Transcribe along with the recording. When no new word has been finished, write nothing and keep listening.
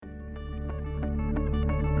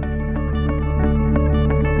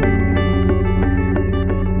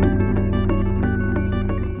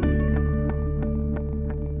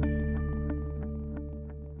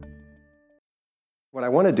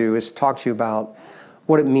want to do is talk to you about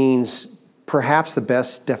what it means. Perhaps the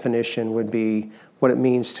best definition would be what it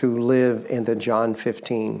means to live in the John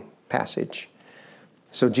 15 passage.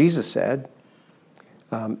 So Jesus said,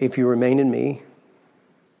 if you remain in me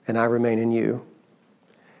and I remain in you,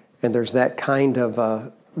 and there's that kind of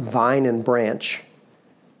a vine and branch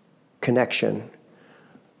connection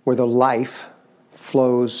where the life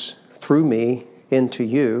flows through me into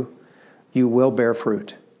you, you will bear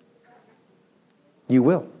fruit. You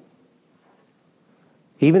will.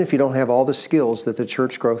 Even if you don't have all the skills that the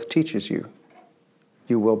church growth teaches you,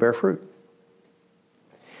 you will bear fruit.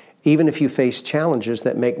 Even if you face challenges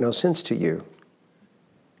that make no sense to you,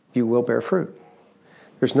 you will bear fruit.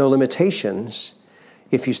 There's no limitations.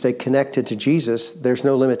 If you stay connected to Jesus, there's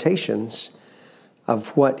no limitations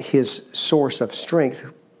of what his source of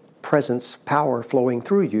strength, presence, power flowing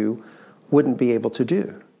through you wouldn't be able to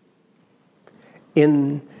do.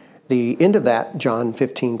 In the end of that John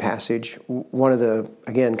 15 passage, one of the,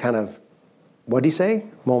 again, kind of, what did he say?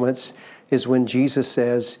 Moments is when Jesus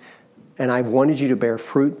says, and I wanted you to bear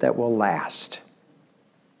fruit that will last.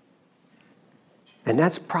 And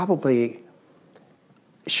that's probably,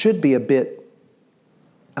 should be a bit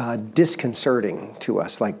disconcerting to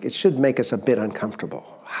us. Like, it should make us a bit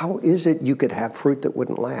uncomfortable. How is it you could have fruit that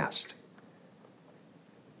wouldn't last?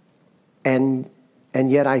 And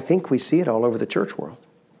yet I think we see it all over the church world.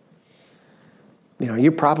 You know,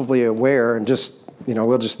 you're probably aware, and just, you know,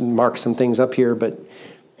 we'll just mark some things up here, but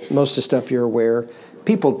most of the stuff you're aware.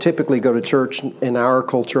 People typically go to church in our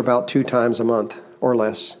culture about 2 times a month or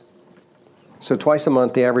less. So twice a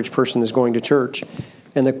month, the average person is going to church.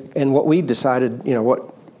 And what we decided, you know,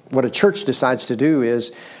 what a church decides to do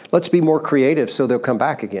is, let's be more creative so they'll come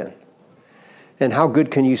back again. And how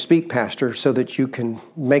good can you speak, Pastor, so that you can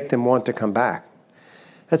make them want to come back?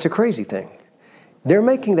 That's a crazy thing. They're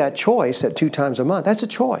making that choice at 2 times a month. That's a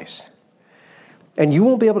choice. And you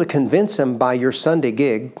won't be able to convince them by your Sunday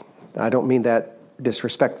gig. I don't mean that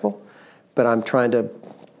disrespectful, but I'm trying to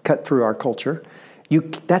cut through our culture.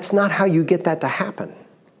 That's not how you get that to happen.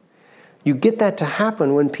 You get that to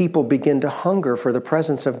happen when people begin to hunger for the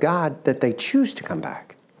presence of God, that they choose to come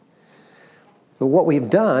back. But what we've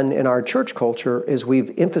done in our church culture is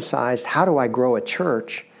we've emphasized, how do I grow a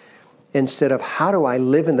church, instead of how do I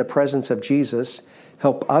live in the presence of Jesus,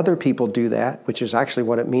 help other people do that, which is actually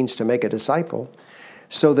what it means to make a disciple,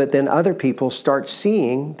 so that then other people start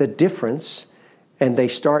seeing the difference, and they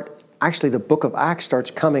start, actually the book of Acts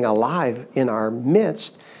starts coming alive in our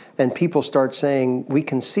midst, and people start saying, we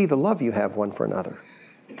can see the love you have one for another.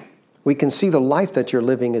 We can see the life that you're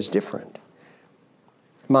living is different.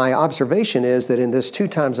 My observation is that in this 2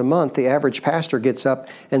 times a month, the average pastor gets up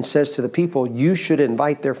and says to the people, you should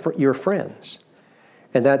invite your friends.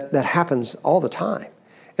 And that happens all the time.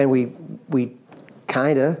 And we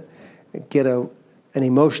kind of get an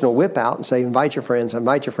emotional whip out and say, invite your friends,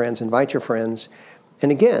 invite your friends, invite your friends. And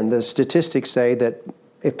again, the statistics say that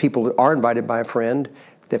if people are invited by a friend,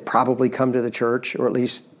 they probably come to the church, or at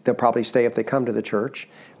least they'll probably stay if they come to the church.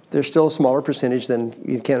 There's still a smaller percentage than,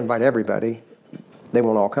 you can't invite everybody. They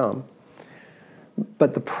won't all come.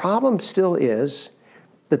 But the problem still is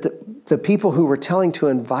that the people who we're telling to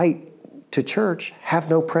invite to church have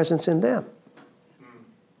no presence in them.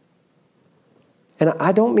 And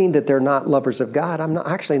I don't mean that they're not lovers of God. I'm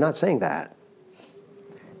actually not saying that.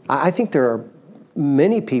 I think there are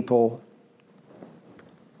many people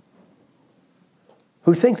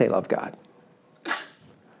who think they love God.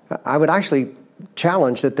 I would actually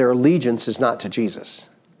challenge that their allegiance is not to Jesus.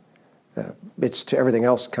 It's to everything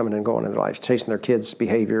else coming and going in their lives, chasing their kids'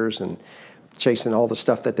 behaviors and chasing all the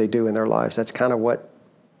stuff that they do in their lives. That's kind of what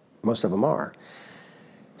most of them are.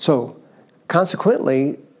 So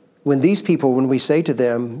consequently, when we say to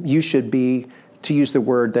them, you should be, to use the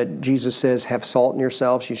word that Jesus says, have salt in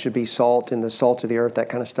yourselves, you should be salt in the salt of the earth, that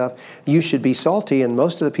kind of stuff. You should be salty, and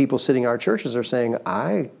most of the people sitting in our churches are saying,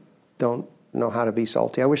 I don't know how to be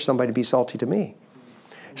salty. I wish somebody would be salty to me.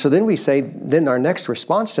 So then we say, then our next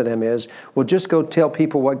response to them is, well, just go tell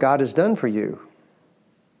people what God has done for you.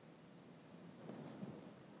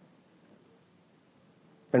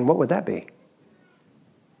 And what would that be?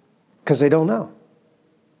 Because they don't know.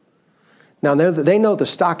 Now, they know the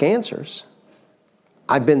stock answers.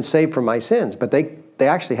 I've been saved from my sins, but they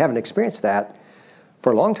actually haven't experienced that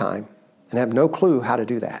for a long time and have no clue how to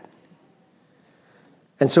do that.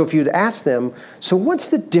 And so if you'd ask them, so what's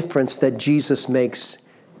the difference that Jesus makes,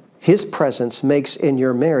 his presence makes in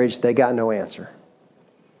your marriage? They got no answer.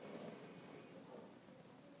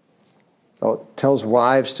 Well, it tells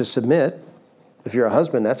wives to submit. If you're a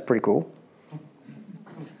husband, that's pretty cool.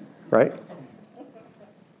 Right?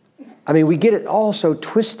 I mean, we get it all so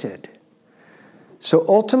twisted. So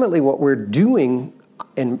ultimately what we're doing,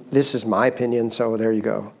 and this is my opinion, so there you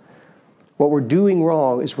go. What we're doing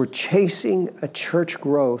wrong is we're chasing a church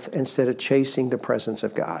growth instead of chasing the presence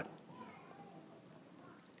of God.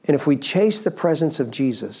 And if we chase the presence of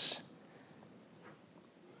Jesus,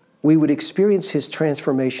 we would experience his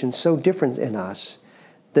transformation so different in us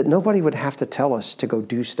that nobody would have to tell us to go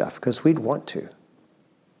do stuff because we'd want to.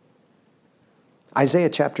 Isaiah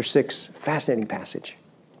chapter 6, fascinating passage.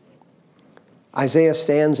 Isaiah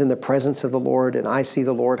stands in the presence of the Lord, and I see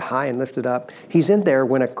the Lord high and lifted up. He's in there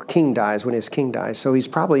when when his king dies. So he's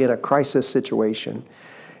probably in a crisis situation.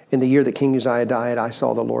 In the year that King Uzziah died, I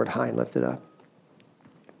saw the Lord high and lifted up.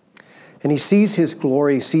 And he sees his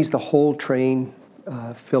glory, sees the whole train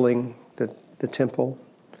filling the temple.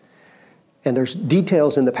 And there's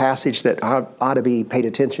details in the passage that ought to be paid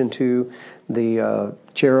attention to. The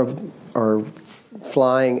cherub are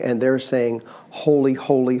flying, and they're saying, "Holy,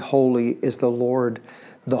 holy, holy is the Lord.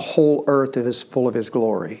 The whole earth is full of his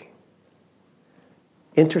glory."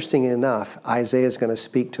 Interesting enough, Isaiah is going to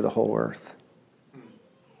speak to the whole earth.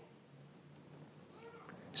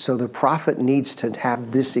 So the prophet needs to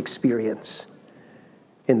have this experience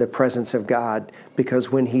in the presence of God,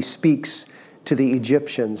 because when he speaks to the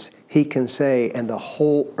Egyptians, he can say, "And the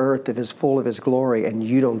whole earth is full of his glory," and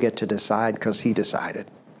you don't get to decide because he decided.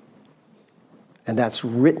 And that's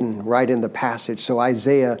written right in the passage. So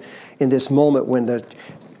Isaiah, in this moment when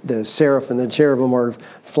the seraph and the cherubim are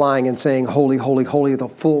flying and saying, "Holy, holy, holy, the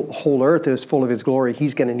whole earth is full of his glory,"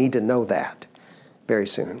 he's going to need to know that very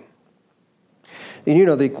soon. And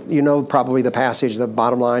you know probably the passage. The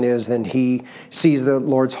bottom line is, then he sees the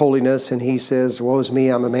Lord's holiness and he says, "Woe is me,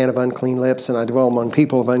 I'm a man of unclean lips, and I dwell among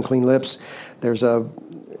people of unclean lips." There's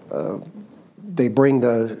they bring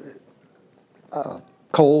the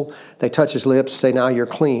coal, they touch his lips, say, "Now you're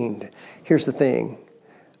cleaned." Here's the thing.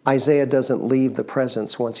 Isaiah doesn't leave the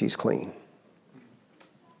presence once he's clean.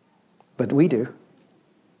 But we do.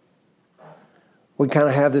 We kind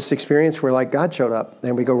of have this experience where, like, God showed up,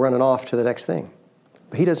 and we go running off to the next thing.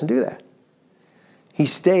 But he doesn't do that. He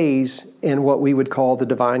stays in what we would call the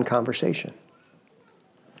divine conversation.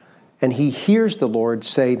 And he hears the Lord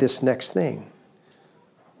say this next thing.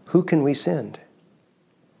 Who can we send?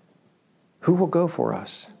 Who will go for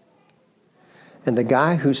us? And the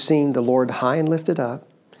guy who's seen the Lord high and lifted up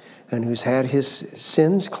and who's had his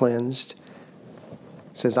sins cleansed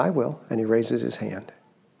says, "I will," and he raises his hand.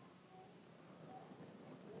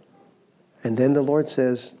 And then the Lord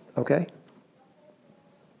says, "Okay,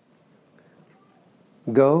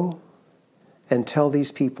 go and tell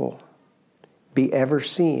these people, be ever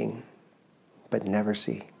seeing, but never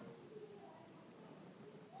see.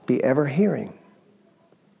 Be ever hearing,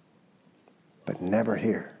 but never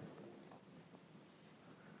hear."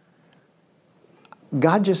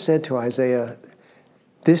 God just said to Isaiah,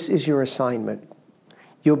 this is your assignment.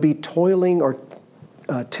 You'll be toiling or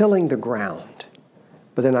tilling the ground,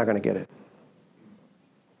 but they're not going to get it.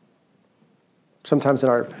 Sometimes in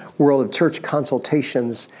our world of church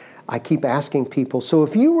consultations, I keep asking people, so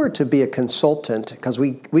if you were to be a consultant, because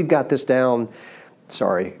we've got this down,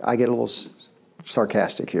 sorry, I get a little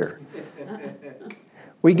sarcastic here.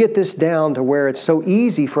 We get this down to where it's so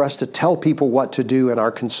easy for us to tell people what to do in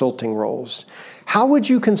our consulting roles. How would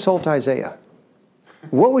you consult Isaiah?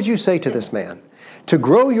 What would you say to this man? To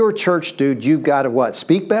grow your church, dude, you've got to what?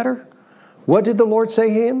 Speak better? What did the Lord say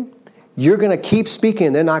to him? You're going to keep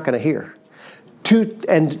speaking, they're not going to hear.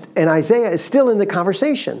 And Isaiah is still in the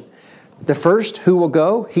conversation. The first, who will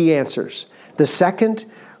go? He answers. The second,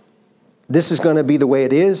 this is going to be the way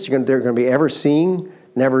it is. They're going to be ever seeing,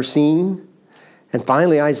 never seen. And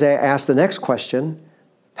finally, Isaiah asks the next question,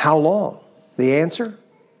 how long? The answer?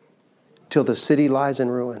 Till the city lies in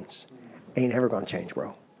ruins. Ain't ever going to change,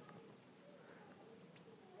 bro.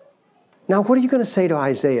 Now, what are you going to say to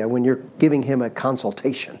Isaiah when you're giving him a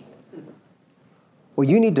consultation? Well,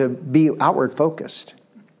 you need to be outward focused.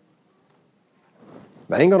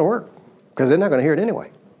 That ain't going to work because they're not going to hear it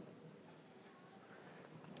anyway.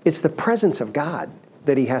 It's the presence of God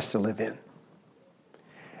that he has to live in.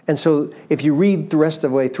 And so if you read the rest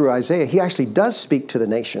of the way through Isaiah, he actually does speak to the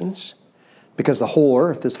nations because the whole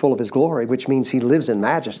earth is full of his glory, which means he lives in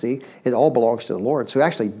majesty. It all belongs to the Lord. So he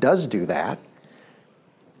actually does do that.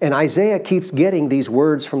 And Isaiah keeps getting these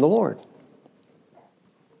words from the Lord.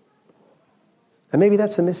 And maybe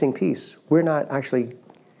that's the missing piece. We're not actually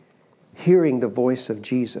hearing the voice of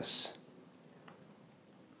Jesus.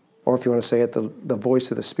 Or if you want to say it, the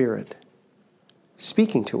voice of the Spirit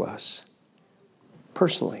speaking to us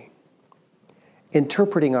personally,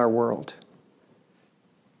 interpreting our world.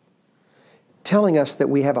 telling us that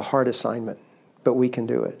we have a hard assignment, but we can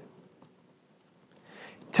do it.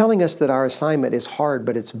 Telling us that our assignment is hard,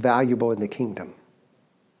 but it's valuable in the kingdom.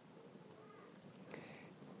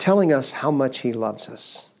 Telling us how much he loves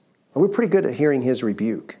us. And we're pretty good at hearing his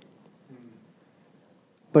rebuke.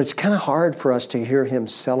 But it's kind of hard for us to hear him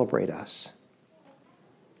celebrate us.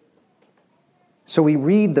 So we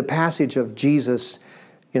read the passage of Jesus,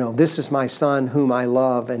 this is my son whom I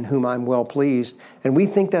love and whom I'm well pleased. And we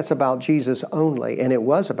think that's about Jesus only. And it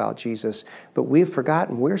was about Jesus. But we've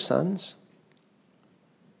forgotten we're sons.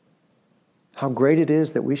 How great it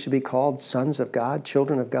is that we should be called sons of God,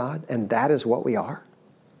 children of God. And that is what we are.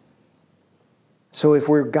 So if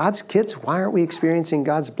we're God's kids, why aren't we experiencing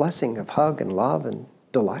God's blessing of hug and love and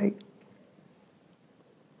delight?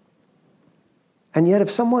 And yet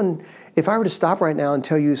if I were to stop right now and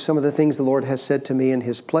tell you some of the things the Lord has said to me and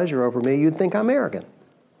his pleasure over me, you'd think I'm arrogant.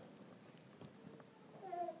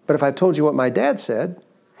 But if I told you what my dad said,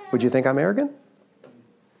 would you think I'm arrogant?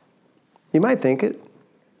 You might think it.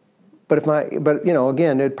 But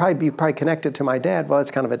again, it'd probably be connected to my dad. Well,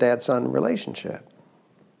 it's kind of a dad-son relationship.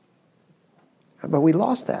 But we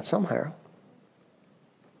lost that somehow.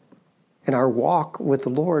 In our walk with the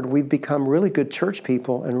Lord, we've become really good church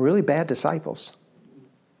people and really bad disciples.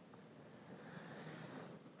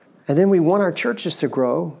 And then we want our churches to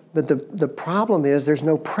grow, but the problem is there's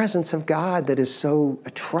no presence of God that is so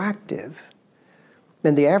attractive.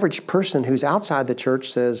 And the average person who's outside the church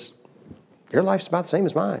says, your life's about the same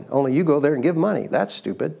as mine, only you go there and give money. That's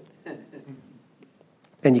stupid.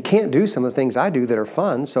 And you can't do some of the things I do that are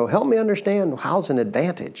fun, so help me understand how's an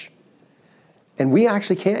advantage. And we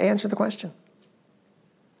actually can't answer the question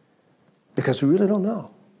because we really don't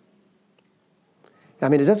know. I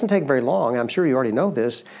mean, it doesn't take very long, I'm sure you already know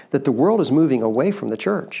this, that the world is moving away from the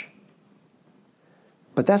church.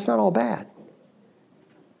 But that's not all bad.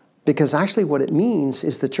 Because actually what it means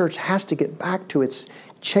is the church has to get back to its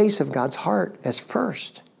chase of God's heart as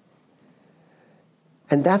first.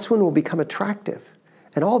 And that's when it will become attractive.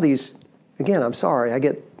 And all these, again, I'm sorry, I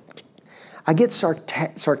get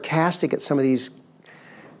sarcastic at some of these.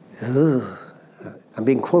 I'm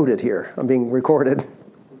being quoted here. I'm being recorded.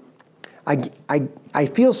 I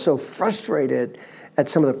feel so frustrated at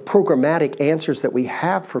some of the programmatic answers that we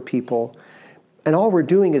have for people. And all we're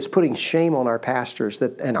doing is putting shame on our pastors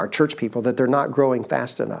and our church people that they're not growing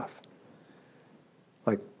fast enough.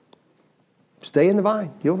 Like, stay in the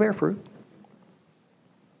vine. You'll bear fruit.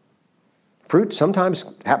 Fruit sometimes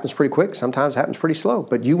happens pretty quick, sometimes happens pretty slow,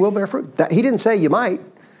 but you will bear fruit. He didn't say you might.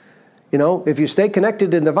 If you stay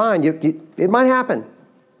connected in the vine, it might happen.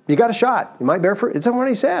 You got a shot. You might bear fruit. It's not what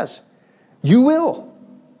he says. You will.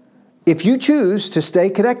 If you choose to stay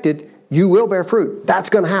connected, you will bear fruit. That's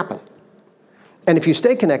going to happen. And if you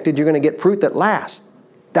stay connected, you're going to get fruit that lasts.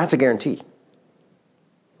 That's a guarantee.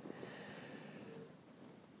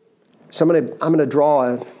 So I'm going to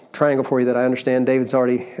draw a triangle for you that I understand David's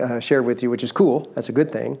already shared with you, which is cool. That's a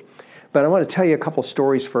good thing. But I want to tell you a couple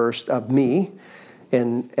stories first of me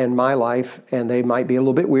and my life, and they might be a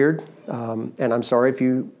little bit weird. And I'm sorry if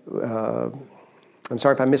I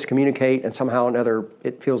miscommunicate and somehow or another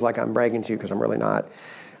it feels like I'm bragging to you because I'm really not.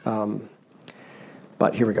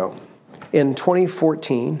 But here we go. In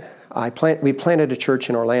 2014, we planted a church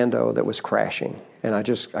in Orlando that was crashing, and I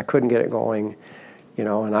couldn't get it going.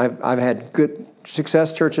 And I've had good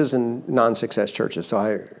success churches and non-success churches, so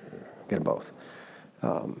I get them both.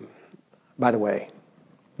 By the way,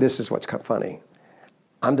 this is what's funny.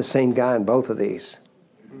 I'm the same guy in both of these.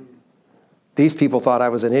 These people thought I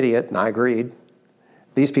was an idiot, and I agreed.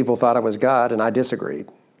 These people thought I was God, and I disagreed.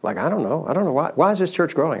 Like, I don't know why is this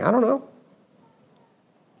church growing? I don't know.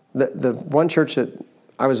 The one church that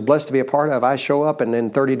I was blessed to be a part of, I show up, and in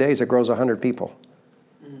 30 days it grows 100 people.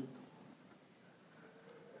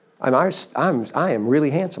 I am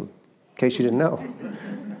really handsome, in case you didn't know.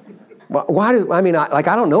 I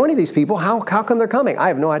don't know any of these people. How come they're coming? I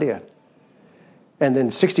have no idea. And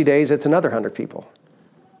then 60 days, it's another 100 people.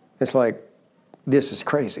 It's like, this is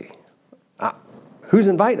crazy. Who's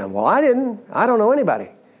inviting them? Well, I didn't. I don't know anybody.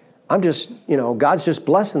 I'm just, God's just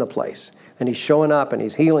blessing the place. And he's showing up and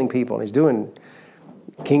he's healing people and he's doing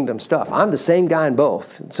kingdom stuff. I'm the same guy in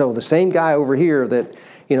both. So the same guy over here that,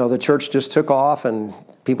 the church just took off and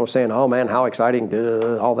people are saying, oh man, how exciting,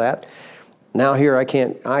 all that. Now here I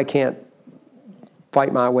can't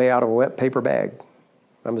fight my way out of a wet paper bag.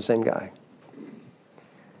 I'm the same guy.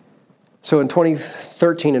 So in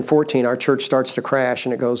 2013 and 14, our church starts to crash,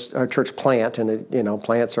 and our church plant, and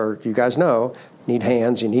plants are, you guys know, need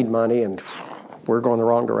hands, you need money, and we're going the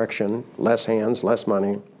wrong direction. Less hands, less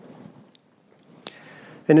money.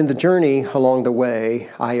 And in the journey along the way,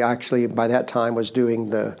 I actually, by that time, was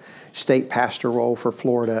doing the state pastor role for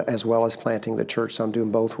Florida as well as planting the church. So I'm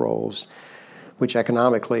doing both roles, which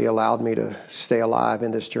economically allowed me to stay alive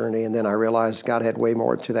in this journey. And then I realized God had way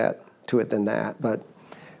more to it than that. But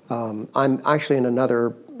I'm actually in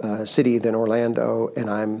another city than Orlando,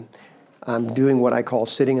 and I'm doing what I call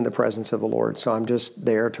sitting in the presence of the Lord. So I'm just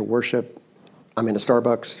there to worship. I'm in a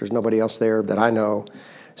Starbucks. There's nobody else there that I know.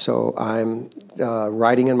 So I'm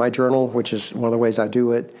writing in my journal, which is one of the ways I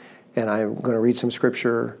do it, and I'm going to read some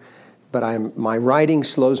scripture. But my writing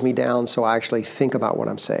slows me down, so I actually think about what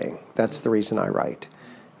I'm saying. That's the reason I write.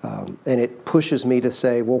 And it pushes me to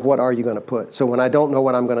say, well, what are you going to put? So when I don't know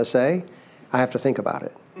what I'm going to say, I have to think about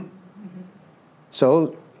it.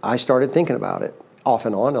 So I started thinking about it off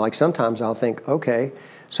and on. Like sometimes I'll think, okay,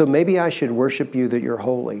 so maybe I should worship you that you're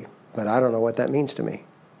holy, but I don't know what that means to me.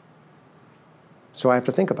 So I have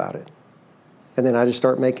to think about it. And then I just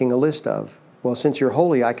start making a list of, well, since you're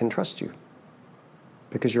holy, I can trust you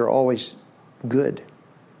because you're always good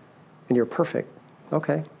and you're perfect.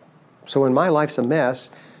 Okay. So when my life's a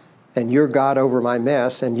mess and you're God over my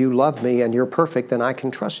mess and you love me and you're perfect, then I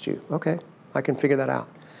can trust you. Okay. I can figure that out.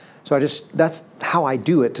 So that's how I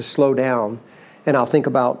do it, to slow down. And I'll think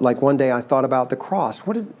about, like one day I thought about the cross.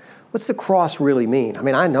 What's the cross really mean? I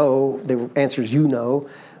mean, I know the answers you know,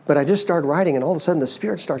 but I just started writing and all of a sudden the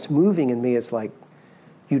Spirit starts moving in me. It's like,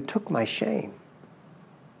 you took my shame.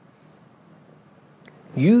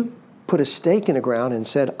 You put a stake in the ground and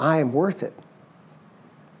said, I am worth it.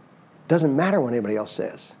 Doesn't matter what anybody else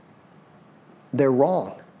says. They're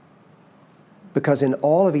wrong. Because in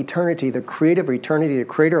all of eternity, the creator of eternity, the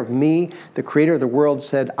creator of me, the creator of the world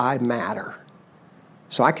said, I matter.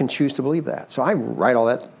 So I can choose to believe that. So I write all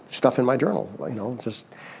that stuff in my journal. Just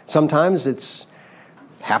sometimes it's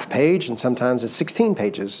half page and sometimes it's 16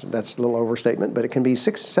 pages. That's a little overstatement, but it can be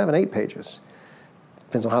 6, 7, 8 pages.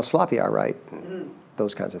 Depends on how sloppy I write.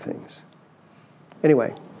 Those kinds of things.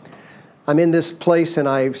 Anyway, I'm in this place and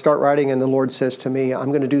I start writing and the Lord says to me, I'm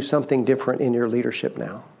going to do something different in your leadership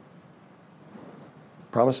now.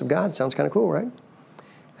 Promise of God. Sounds kind of cool, right?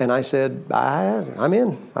 And I said, I'm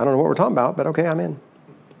in. I don't know what we're talking about, but okay, I'm in.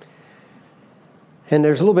 And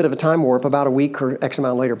there's a little bit of a time warp, about a week or X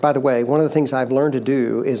amount later. By the way, one of the things I've learned to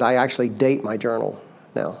do is I actually date my journal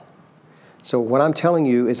now. So what I'm telling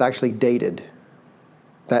you is actually dated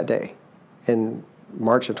that day in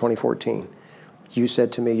March of 2014. You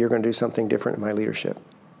said to me, you're going to do something different in my leadership.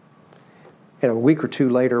 And a week or two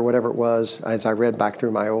later, whatever it was, as I read back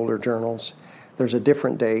through my older journals, there's a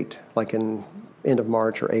different date, like in end of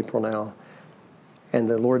March or April now. And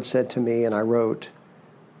the Lord said to me, and I wrote,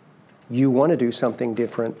 you want to do something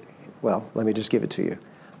different? Well, let me just give it to you.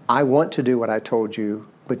 I want to do what I told you,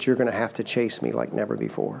 but you're going to have to chase me like never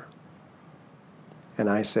before. And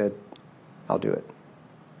I said, I'll do it.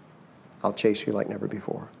 I'll chase you like never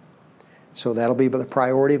before. So that'll be the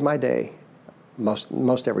priority of my day,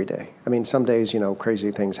 most every day. I mean, some days,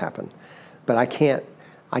 crazy things happen. But I can't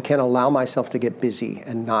allow myself to get busy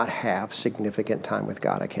and not have significant time with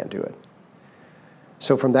God. I can't do it.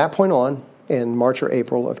 So from that point on, in March or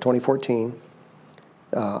April of 2014,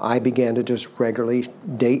 I began to just regularly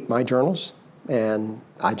date my journals, and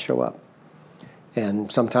I'd show up.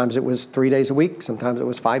 And sometimes it was 3 days a week, sometimes it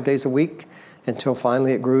was 5 days a week, until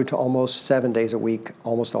finally it grew to almost 7 days a week,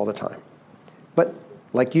 almost all the time. But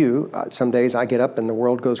like you, some days I get up and the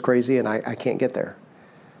world goes crazy and I can't get there.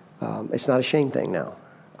 It's not a shame thing now.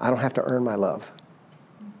 I don't have to earn my love.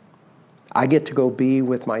 I get to go be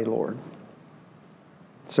with my Lord.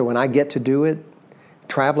 So when I get to do it,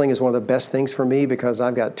 traveling is one of the best things for me because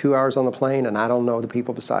I've got 2 hours on the plane and I don't know the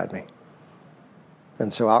people beside me.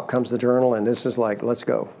 And so out comes the journal and this is like, let's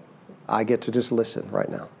go. I get to just listen right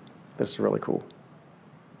now. This is really cool.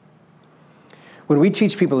 When we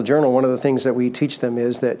teach people to journal, one of the things that we teach them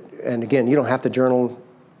is that, and again, you don't have to journal.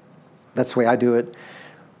 That's the way I do it.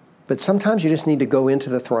 But sometimes you just need to go into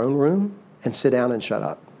the throne room and sit down and shut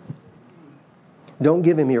up. Don't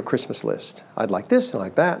give him your Christmas list. I'd like this and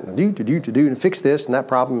like that, and do, and fix this and that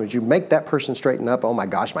problem. As you make that person straighten up, oh my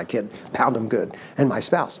gosh, my kid, pound him good. And my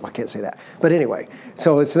spouse, well, I can't say that. But anyway,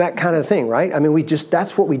 so it's that kind of thing, right? I mean,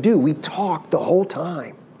 that's what we do. We talk the whole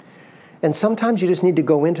time. And sometimes you just need to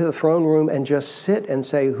go into the throne room and just sit and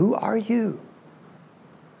say, who are you?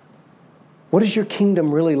 What is your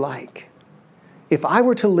kingdom really like? If I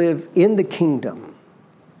were to live in the kingdom,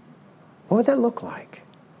 what would that look like?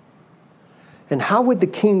 And how would the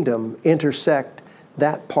kingdom intersect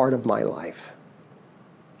that part of my life?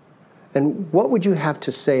 And what would you have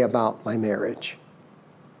to say about my marriage?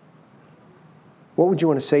 What would you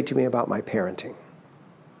want to say to me about my parenting?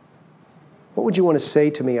 What would you want to say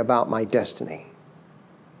to me about my destiny?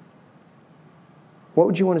 What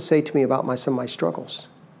would you want to say to me about some of my struggles?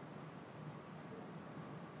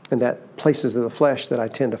 And that places of the flesh that I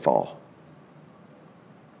tend to fall.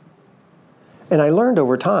 And I learned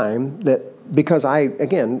over time that because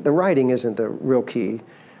the writing isn't the real key.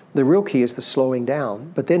 The real key is the slowing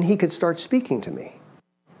down. But then he could start speaking to me.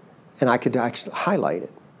 And I could actually highlight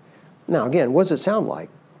it. Now, again, what does it sound like?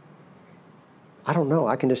 I don't know.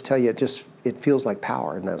 I can just tell you it feels like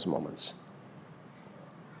power in those moments.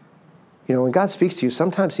 You know, when God speaks to you,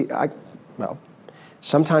 sometimes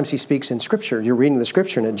he speaks in Scripture. You're reading the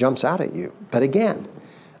Scripture and it jumps out at you. But again,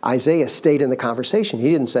 Isaiah stayed in the conversation. He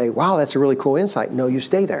didn't say, wow, that's a really cool insight. No, you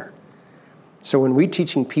stay there. So when we're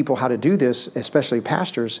teaching people how to do this, especially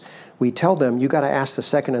pastors, we tell them, you got to ask the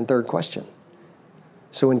second and third question.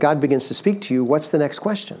 So when God begins to speak to you, what's the next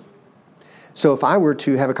question? So if I were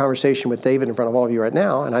to have a conversation with David in front of all of you right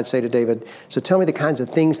now, and I'd say to David, so tell me the kinds of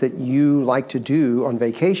things that you like to do on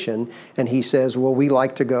vacation, and he says, well, we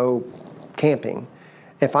like to go camping.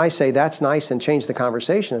 If I say that's nice and change the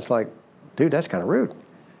conversation, it's like, dude, that's kind of rude.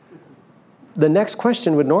 The next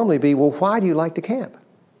question would normally be, well, why do you like to camp?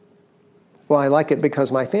 Well, I like it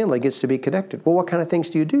because my family gets to be connected. Well, what kind of things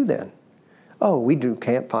do you do then? Oh, we do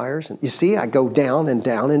campfires. And you see, I go down and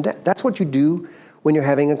down and down. That's what you do when you're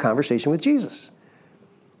having a conversation with Jesus.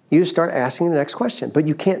 You just start asking the next question. But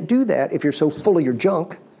you can't do that if you're so full of your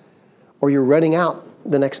junk or you're running out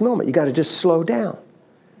the next moment. You got to just slow down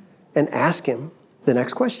and ask him the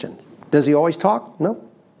next question. Does he always talk? No.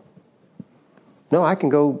 No, I can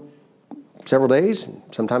go several days,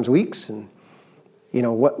 sometimes weeks. And, you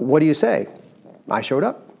know, what do you say? I showed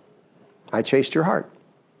up. I chased your heart.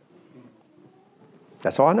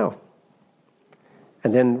 That's all I know.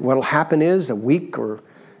 And then what'll happen is a week or,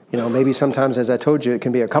 you know, maybe sometimes, as I told you, it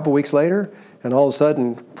can be a couple weeks later, and all of a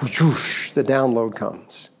sudden, whoosh, the download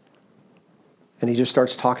comes. And he just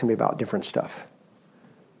starts talking to me about different stuff.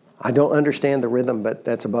 I don't understand the rhythm, but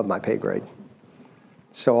that's above my pay grade.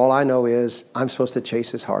 So all I know is I'm supposed to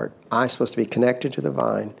chase his heart. I'm supposed to be connected to the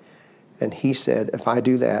vine. And he said, if I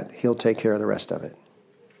do that, he'll take care of the rest of it.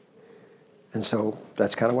 And so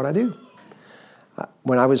that's kind of what I do.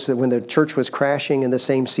 When the church was crashing in the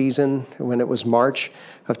same season, when it was March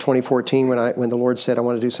of 2014, when the Lord said, I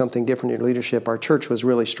want to do something different in your leadership, our church was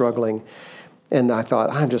really struggling. And I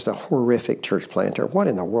thought, I'm just a horrific church planter. What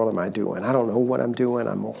in the world am I doing? I don't know what I'm doing.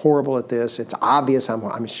 I'm horrible at this. It's obvious.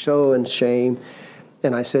 I'm so in shame.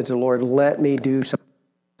 And I said to the Lord, let me do something.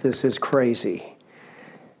 This is crazy.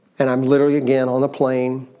 And I'm literally again on the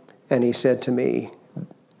plane, and he said to me,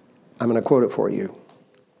 I'm going to quote it for you.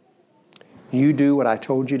 You do what I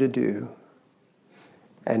told you to do,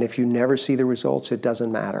 and if you never see the results, it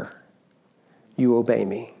doesn't matter. You obey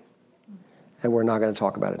me, and we're not going to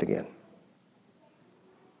talk about it again.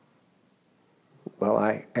 Well,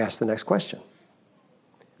 I asked the next question.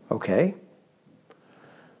 Okay,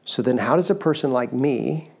 so then how does a person like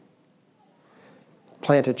me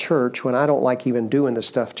plant a church when I don't like even doing the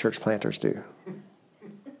stuff church planters do?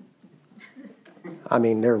 I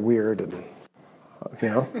mean, they're weird and, you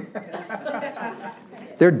know.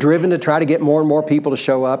 They're driven to try to get more and more people to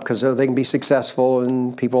show up because they can be successful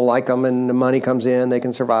and people like them and the money comes in, they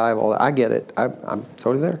can survive. All that. I get it. I'm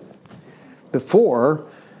totally there.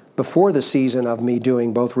 Before the season of me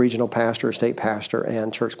doing both regional pastor, state pastor,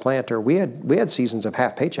 and church planter, we had seasons of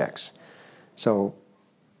half paychecks. So,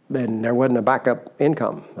 and there wasn't a backup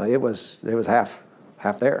income. It was half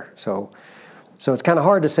there. So it's kind of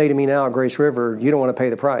hard to say to me now at Grace River, you don't want to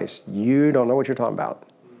pay the price. You don't know what you're talking about.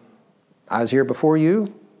 I was here before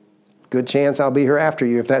you. Good chance I'll be here after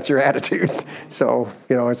you if that's your attitude. So,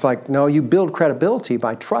 you know, it's like, no, you build credibility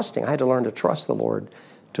by trusting. I had to learn to trust the Lord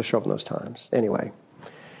to show up in those times. Anyway.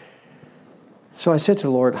 So I said to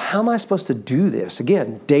the Lord, how am I supposed to do this?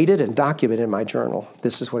 Again, dated and documented in my journal.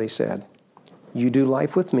 This is what he said. You do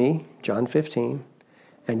life with me, John 15,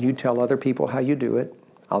 and you tell other people how you do it.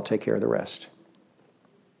 I'll take care of the rest.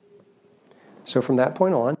 So from that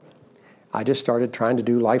point on, I just started trying to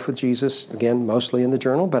do life with Jesus, again, mostly in the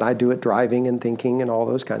journal, but I do it driving and thinking and all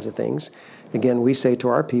those kinds of things. Again, we say to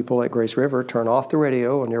our people at Grace River, turn off the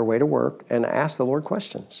radio on your way to work and ask the Lord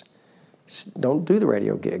questions. Don't do the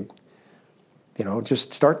radio gig. You know,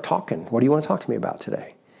 just start talking. What do you want to talk to me about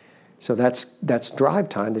today? So that's drive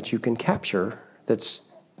time that you can capture. That's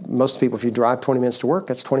most people, if you drive 20 minutes to work,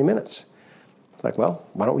 that's 20 minutes. It's like, well,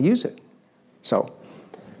 why don't we use it? So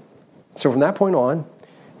from that point on,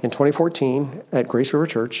 in 2014 at Grace River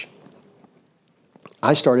Church,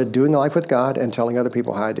 I started doing life with God and telling other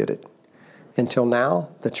people how I did it. Until now,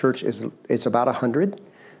 the church it's about 100.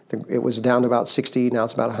 It was down to about 60, now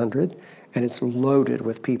it's about 100. And it's loaded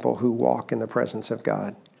with people who walk in the presence of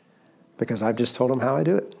God because I've just told them how I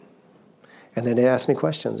do it. And then they ask me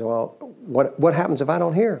questions. Well, what happens if I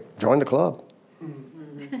don't hear? Join the club.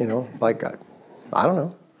 You know, like, I don't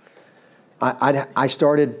know. I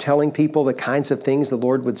started telling people the kinds of things the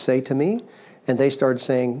Lord would say to me, and they started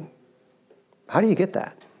saying, how do you get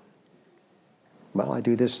that? Well, I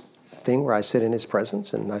do this thing where I sit in his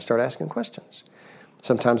presence and I start asking questions.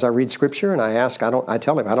 Sometimes I read scripture and I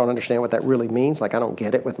tell him I don't understand what that really means. Like I don't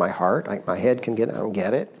get it with my heart. Like my head can get it. I don't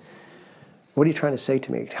get it. What are you trying to say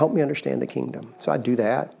to me? Help me understand the kingdom. So I'd do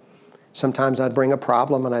that. Sometimes I'd bring a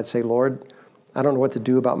problem and I'd say, Lord, I don't know what to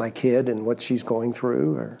do about my kid and what she's going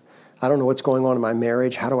through, or I don't know what's going on in my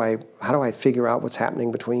marriage. How do I figure out what's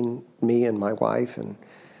happening between me and my wife? And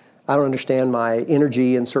I don't understand my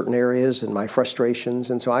energy in certain areas and my frustrations.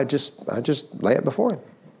 And so I just lay it before him.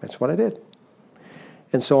 That's what I did.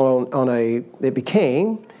 And so it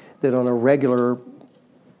became that on a regular,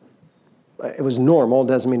 it was normal, it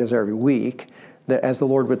doesn't mean it was every week, that as the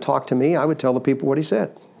Lord would talk to me, I would tell the people what he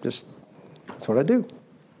said. That's what I do.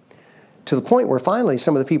 To the point where finally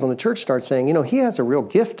some of the people in the church start saying, you know, he has a real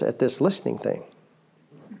gift at this listening thing.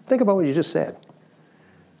 Think about what you just said.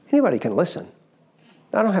 Anybody can listen.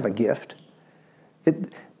 I don't have a gift.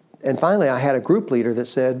 And finally I had a group leader that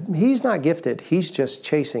said, he's not gifted, he's just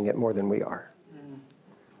chasing it more than we are.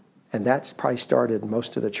 And that's probably started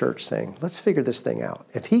most of the church saying, let's figure this thing out.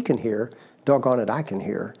 If he can hear, doggone it, I can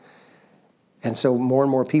hear. And so more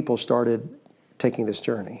and more people started taking this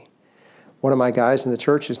journey. One of my guys in the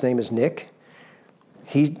church, his name is Nick.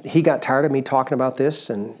 He got tired of me talking about this,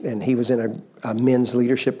 and he was in a men's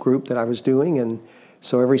leadership group that I was doing. And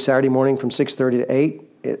so every Saturday morning from 6:30 to 8,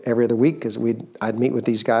 every other week, because I'd meet with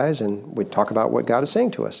these guys, and we'd talk about what God is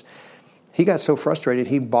saying to us. He got so frustrated,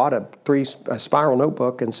 he bought a spiral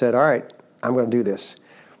notebook and said, all right, I'm going to do this.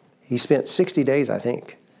 He spent 60 days, I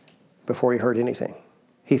think, before he heard anything.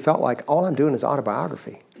 He felt like all I'm doing is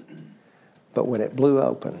autobiography. But when it blew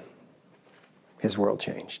open, his world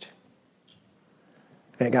changed.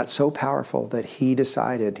 And it got so powerful that he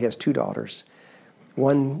decided, he has 2 daughters.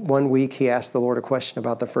 One week he asked the Lord a question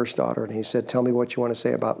about the first daughter, and he said, tell me what you want to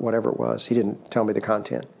say about whatever it was. He didn't tell me the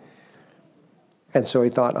content. And so he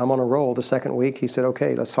thought, I'm on a roll. The second week, he said,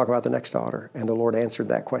 okay, let's talk about the next daughter. And the Lord answered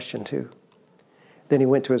that question too. Then he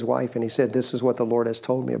went to his wife and he said, this is what the Lord has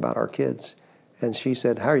told me about our kids. And she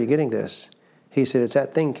said, how are you getting this? He said, it's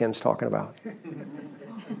that thing Ken's talking about.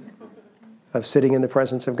 Of sitting in the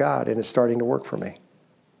presence of God, and it's starting to work for me.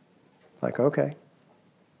 Like, okay.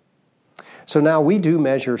 So now we do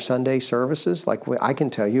measure Sunday services. Like I can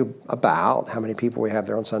tell you about how many people we have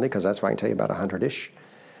there on Sunday, because that's why I can tell you about 100-ish.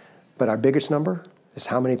 But our biggest number is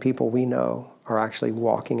how many people we know are actually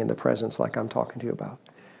walking in the presence like I'm talking to you about.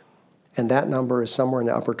 And that number is somewhere in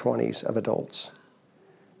the upper 20s of adults.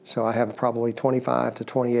 So I have probably 25 to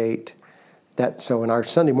 28. So in our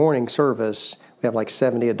Sunday morning service, we have like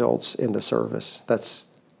 70 adults in the service. That's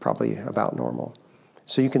probably about normal.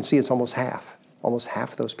 So you can see it's almost half. Almost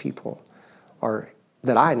half of those people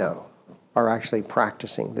that I know are actually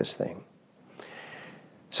practicing this thing.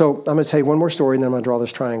 So I'm going to tell you one more story, and then I'm going to draw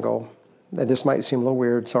this triangle. And this might seem a little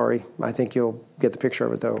weird, sorry. I think you'll get the picture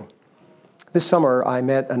of it, though. This summer, I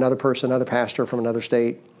met another pastor from another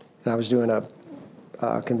state, and I was doing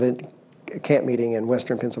a camp meeting in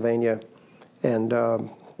western Pennsylvania, and I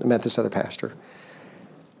met this other pastor.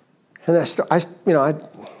 And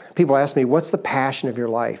people ask me, what's the passion of your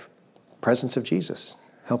life? Presence of Jesus,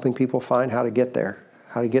 helping people find how to get there,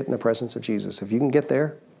 how to get in the presence of Jesus. If you can get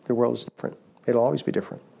there, the world is different. It'll always be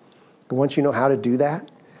different. And once you know how to do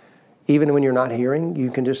that, even when you're not hearing,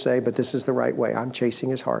 you can just say, but this is the right way. I'm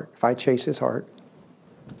chasing his heart. If I chase his heart,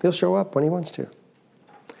 he'll show up when he wants to.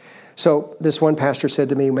 So this one pastor said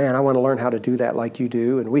to me, man, I want to learn how to do that like you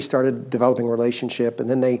do. And we started developing a relationship. And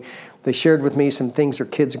then they shared with me some things their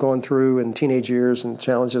kids are going through in teenage years and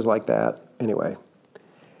challenges like that. Anyway,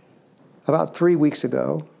 about 3 weeks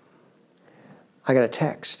ago, I got a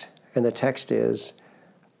text. And the text is,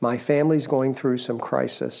 my family's going through some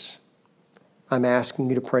crisis. I'm asking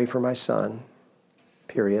you to pray for my son,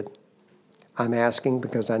 period. I'm asking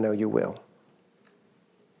because I know you will.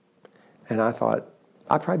 And I thought,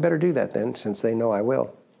 I probably better do that then, since they know I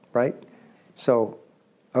will, right? So,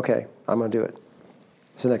 okay, I'm going to do it.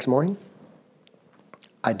 So next morning,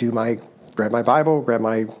 I grab my Bible,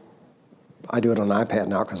 I do it on an iPad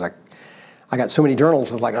now because I got so many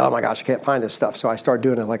journals of like, oh my gosh, I can't find this stuff. So I started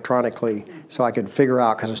doing it electronically so I could figure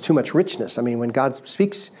out, because there's too much richness. I mean, when God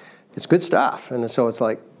speaks, it's good stuff. And so it's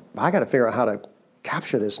like, I got to figure out how to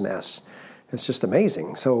capture this mess. It's just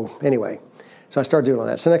amazing. So anyway, So I started doing all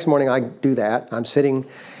that. So next morning I do that. I'm sitting,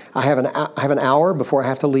 I have an hour before I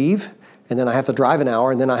have to leave, and then I have to drive an hour,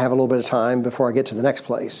 and then I have a little bit of time before I get to the next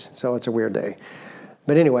place. So it's a weird day.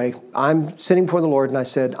 But anyway, I'm sitting before the Lord, and I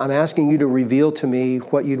said, I'm asking you to reveal to me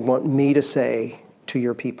what you'd want me to say to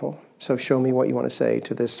your people. So show me what you want to say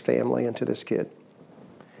to this family and to this kid.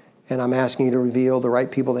 And I'm asking you to reveal the right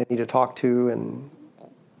people they need to talk to and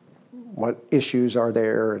what issues are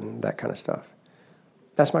there and that kind of stuff.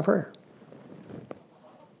 That's my prayer.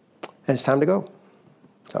 And it's time to go.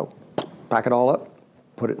 So pack it all up,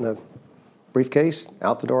 put it in the briefcase,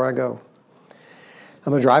 out the door I go. I'm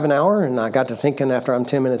going to drive an hour, and I got to thinking after I'm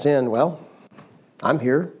 10 minutes in, well, I'm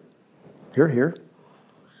here. You're here.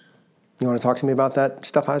 You want to talk to me about that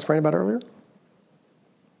stuff I was praying about earlier?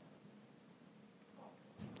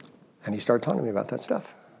 And he started talking to me about that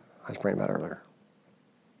stuff I was praying about earlier.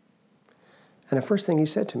 And the first thing he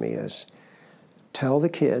said to me is, tell the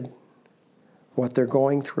kid what they're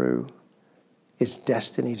going through is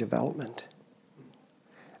destiny development.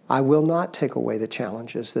 I will not take away the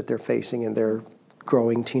challenges that they're facing in their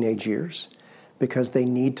growing teenage years because they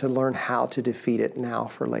need to learn how to defeat it now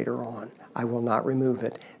for later on. I will not remove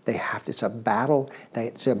it. They have to, it's a battle.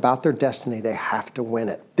 It's about their destiny. They have to win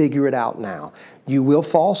it. Figure it out now. You will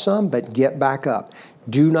fall some, but get back up.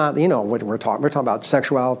 Do not, what we're talking about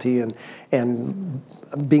sexuality and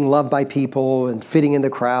being loved by people and fitting in the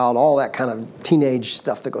crowd, all that kind of teenage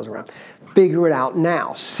stuff that goes around. Figure it out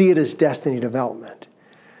now. See it as destiny development.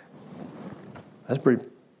 That's pretty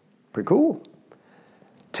cool.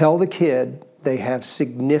 Tell the kid they have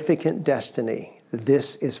significant destiny.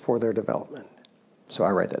 This is for their development. So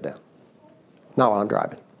I write that down. Not while I'm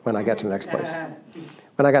driving, when I get to the next place.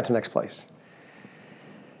 When I got to the next place.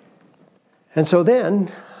 And so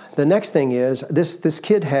then, the next thing is, this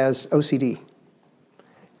kid has OCD.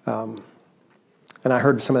 And I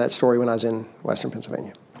heard some of that story when I was in Western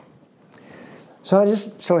Pennsylvania.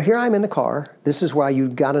 So here I'm in the car. This is why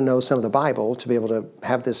you've got to know some of the Bible to be able to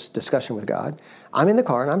have this discussion with God. I'm in the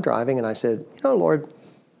car and I'm driving, and I said, Lord,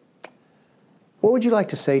 what would you like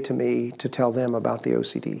to say to me to tell them about the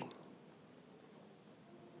OCD?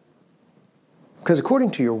 Because according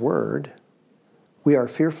to your word, we are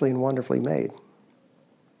fearfully and wonderfully made.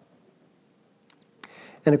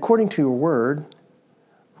 And according to your word,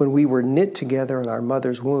 when we were knit together in our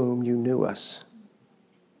mother's womb, you knew us.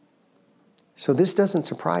 So this doesn't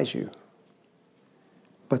surprise you.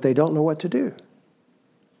 But they don't know what to do.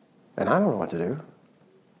 And I don't know what to do.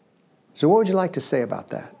 So what would you like to say about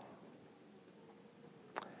that?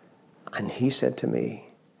 And he said to me,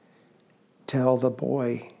 tell the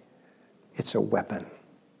boy it's a weapon.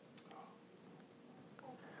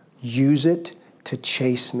 Use it to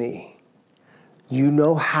chase me. You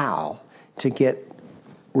know how to get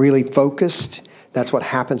really focused. That's what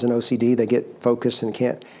happens in OCD. They get focused and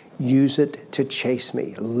can't. Use it to chase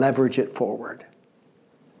me. Leverage it forward.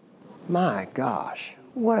 My gosh,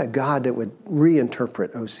 what a God that would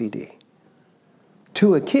reinterpret OCD.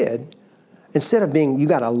 To a kid, instead of being, you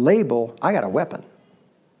got a label, I got a weapon.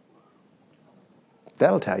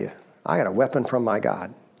 That'll tell you. I got a weapon from my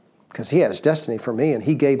God. Because he has destiny for me, and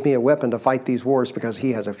he gave me a weapon to fight these wars because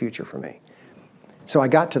he has a future for me. So I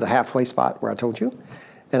got to the halfway spot where I told you,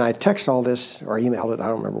 and I text all this, or emailed it, I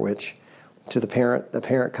don't remember which, to the parent. The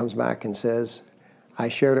parent comes back and says, I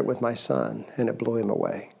shared it with my son, and it blew him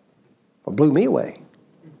away. Well, blew me away.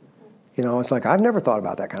 It's like, I've never thought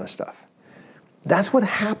about that kind of stuff. That's what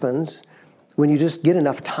happens when you just get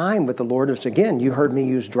enough time with the Lord. It's, again, you heard me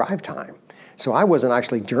use drive time. So I wasn't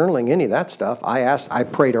actually journaling any of that stuff. I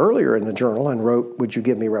prayed earlier in the journal and wrote, would you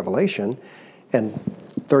give me revelation? And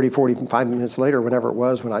 30, 45 minutes later, whenever it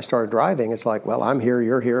was, when I started driving, it's like, well, I'm here,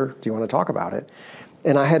 you're here. Do you want to talk about it?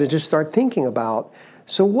 And I had to just start thinking about,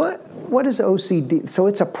 so what is OCD? So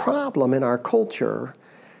it's a problem in our culture,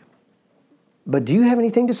 but do you have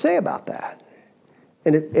anything to say about that?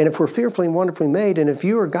 And if we're fearfully and wonderfully made, and if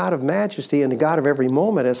you are God of majesty and the God of every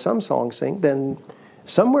moment, as some songs sing, then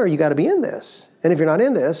somewhere you got to be in this. And if you're not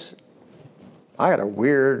in this, I got a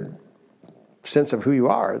weird sense of who you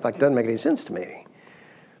are. It doesn't make any sense to me.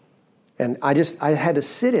 And I had to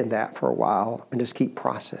sit in that for a while and just keep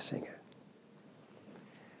processing it.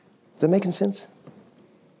 Is that making sense?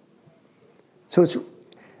 So it's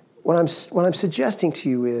what I'm suggesting to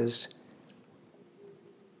you is,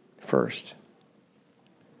 first,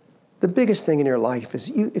 the biggest thing in your life is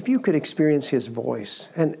if you could experience his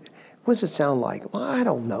voice. And what does it sound like? Well, I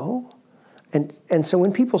don't know. And so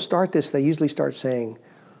when people start this, they usually start saying,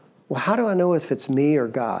 well, how do I know if it's me or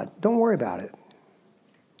God? Don't worry about it.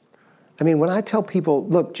 When I tell people,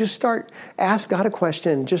 look, ask God a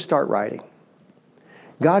question and just start writing.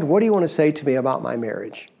 God, what do you want to say to me about my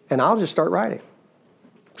marriage? And I'll just start writing.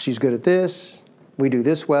 She's good at this. We do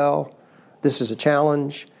this well. This is a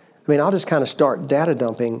challenge. I mean, I'll just kind of start data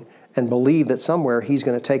dumping and believe that somewhere he's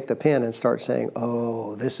going to take the pen and start saying,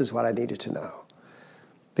 oh, this is what I needed to know.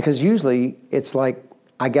 Because usually it's like,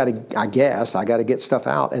 I got to get stuff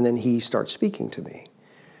out, and then he starts speaking to me.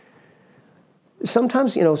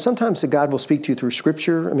 Sometimes the God will speak to you through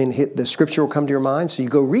Scripture. I mean, the Scripture will come to your mind, so you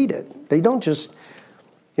go read it. They don't just,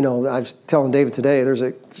 I was telling David today, there's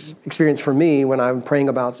an experience for me when I'm praying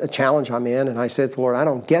about a challenge I'm in, and I said to the Lord, I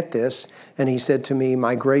don't get this. And he said to me,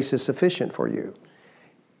 my grace is sufficient for you.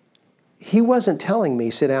 He wasn't telling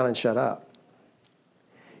me, sit down and shut up.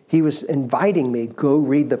 He was inviting me, go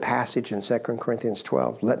read the passage in 2 Corinthians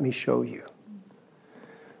 12. Let me show you.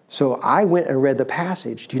 So I went and read the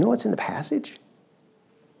passage. Do you know what's in the passage?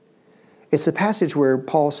 It's the passage where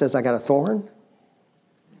Paul says, I got a thorn.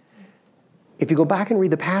 If you go back and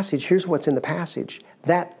read the passage, here's what's in the passage.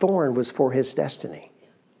 That thorn was for his destiny.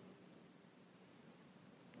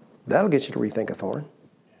 That'll get you to rethink a thorn.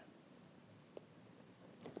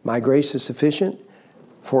 My grace is sufficient.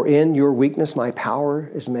 For in your weakness, my power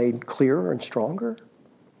is made clearer and stronger.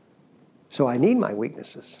 So I need my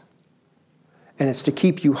weaknesses. And it's to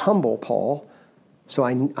keep you humble, Paul. So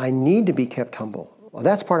I need to be kept humble. Well,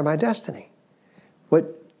 that's part of my destiny.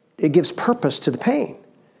 It gives purpose to the pain.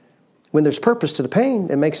 When there's purpose to the pain,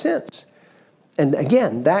 it makes sense. And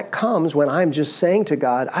again, that comes when I'm just saying to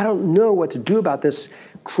God, I don't know what to do about this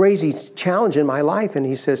crazy challenge in my life. And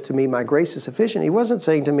he says to me, my grace is sufficient. He wasn't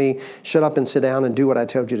saying to me, shut up and sit down and do what I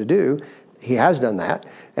told you to do. He has done that,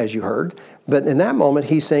 as you heard. But in that moment,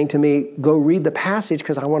 he's saying to me, go read the passage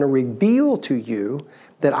because I want to reveal to you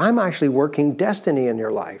that I'm actually working destiny in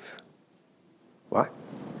your life. What?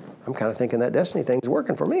 I'm kind of thinking that destiny thing is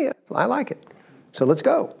working for me. I like it. So let's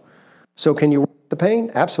go. So can you work the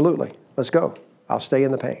pain? Absolutely. Let's go. I'll stay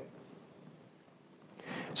in the pain.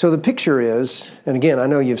 So the picture is, and again, I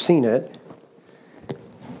know you've seen it.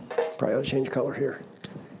 Probably ought to change color here.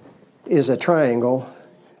 Is a triangle.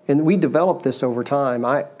 And we developed this over time.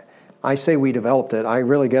 I say we developed it. I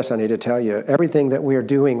really guess I need to tell you, everything that we are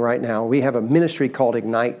doing right now, we have a ministry called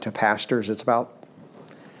Ignite to pastors. It's about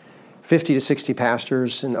 50 to 60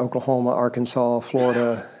 pastors in Oklahoma, Arkansas,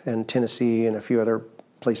 Florida, and Tennessee, and a few other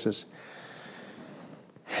places.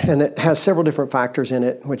 And it has several different factors in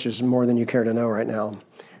it, which is more than you care to know right now.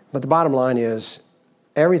 But the bottom line is,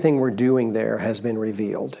 everything we're doing there has been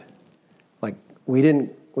revealed. Like, we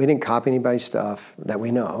didn't copy anybody's stuff that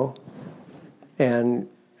we know. And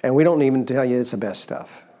we don't even tell you it's the best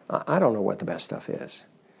stuff. I don't know what the best stuff is.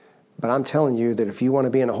 But I'm telling you that if you want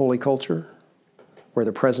to be in a holy culture where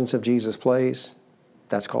the presence of Jesus plays,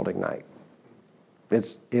 that's called Ignite.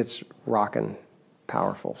 It's rockin'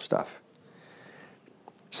 powerful stuff.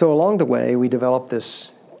 So along the way, we developed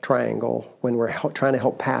this triangle when we're trying to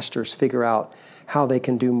help pastors figure out how they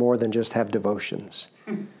can do more than just have devotions.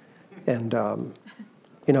 And,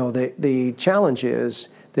 the challenge is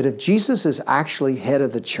that if Jesus is actually head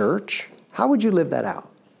of the church, how would you live that out?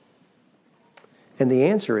 And the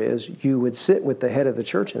answer is you would sit with the head of the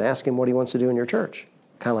church and ask him what he wants to do in your church,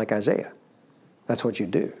 kind of like Isaiah. That's what you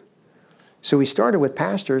do. So we started with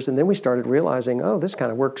pastors, and then we started realizing, oh, this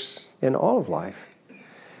kind of works in all of life.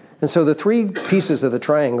 And so the three pieces of the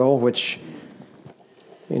triangle, which,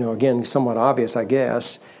 again, somewhat obvious, I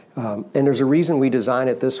guess, and there's a reason we design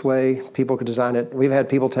it this way. People could design it. We've had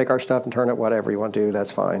people take our stuff and turn it whatever you want to do.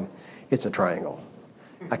 That's fine. It's a triangle.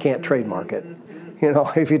 I can't trademark it.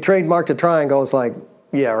 If you trademarked a triangle, it's like,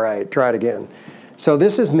 yeah, right, try it again. So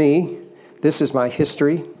this is me. This is my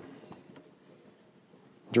history,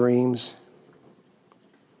 dreams,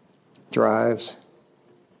 drives,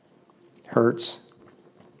 hurts,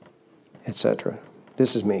 etc.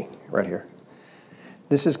 This is me right here.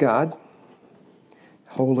 This is God,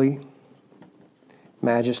 holy,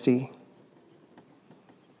 majesty,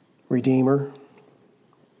 redeemer,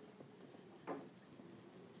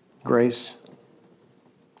 grace,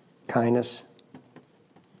 kindness,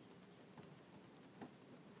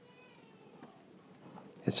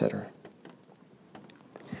 etc.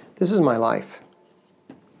 This is my life.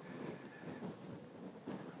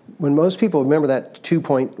 When most people remember that 2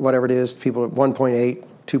 point, whatever it is, people 1.8,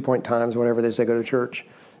 2 point times, whatever it is they go to church,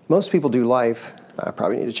 most people do life. I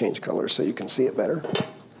probably need to change colors so you can see it better.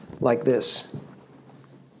 Like this.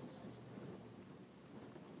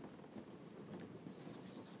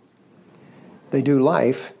 They do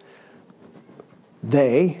life.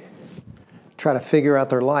 They try to figure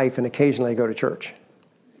out their life, and occasionally go to church.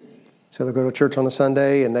 So they go to church on a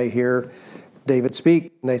Sunday, and they hear David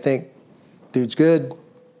speak, and they think, dude's good.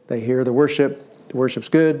 They hear the worship, The worship's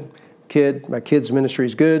good. My kid's ministry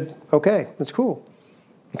is good. Okay, that's cool.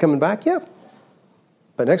 You coming back? Yeah.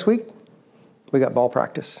 But next week, we got ball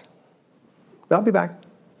practice. But I'll be back.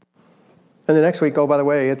 And the next week, oh, by the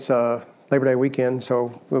way, it's Labor Day weekend,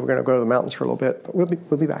 so we're going to go to the mountains for a little bit. But we'll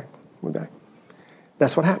be back. We'll be back.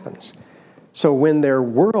 That's what happens. So when their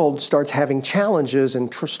world starts having challenges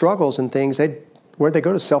and struggles and things, where'd they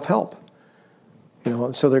go to? Self-help.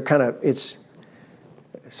 So they're kind of,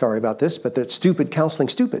 sorry about this, but they're stupid counseling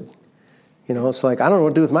stupid. It's like, I don't know what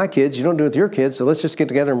to do with my kids. You don't do it with your kids, so let's just get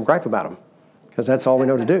together and gripe about them because that's all we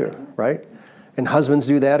know to do, right? And husbands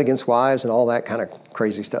do that against wives and all that kind of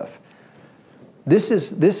crazy stuff. This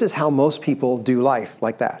is how most people do life,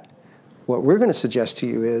 like that. What we're going to suggest to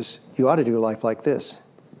you is you ought to do life like this.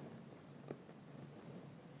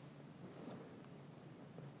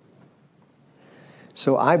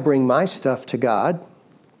 So I bring my stuff to God,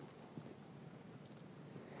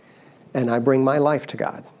 and I bring my life to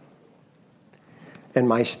God. And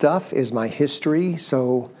my stuff is my history,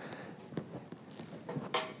 so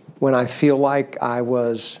when I feel like I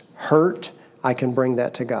was hurt, I can bring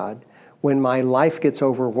that to God. When my life gets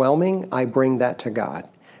overwhelming, I bring that to God.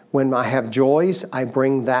 When I have joys, I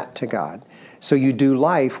bring that to God. So you do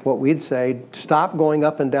life, what we'd say, stop going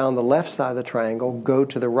up and down the left side of the triangle, go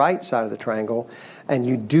to the right side of the triangle, and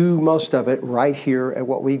you do most of it right here at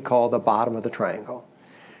what we call the bottom of the triangle.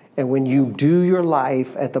 And when you do your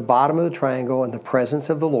life at the bottom of the triangle in the presence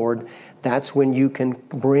of the Lord, that's when you can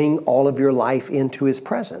bring all of your life into His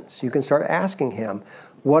presence. You can start asking Him,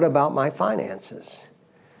 what about my finances?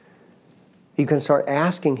 You can start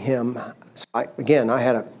asking Him.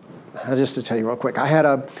 Just to tell you real quick, I had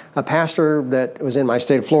a pastor that was in my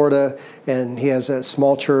state of Florida, and he has a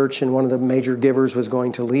small church, and one of the major givers was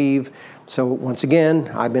going to leave. So once again,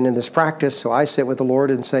 I've been in this practice, so I sit with the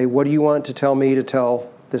Lord and say, what do you want to tell me to tell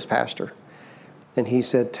this pastor? And he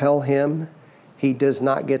said, tell him he does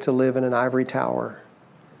not get to live in an ivory tower.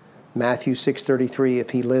 Matthew 6:33,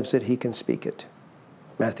 if he lives it, he can speak it.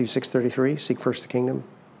 Matthew 6:33, seek first the kingdom,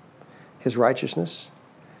 His righteousness.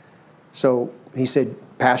 So he said,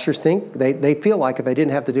 pastors think, they feel like if they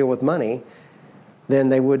didn't have to deal with money, then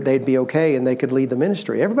they'd be okay and they could lead the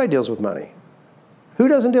ministry. Everybody deals with money. Who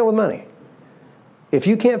doesn't deal with money? If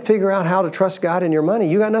you can't figure out how to trust God in your money,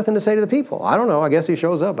 you got nothing to say to the people. I don't know. I guess He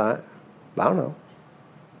shows up. I don't know.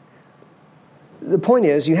 The point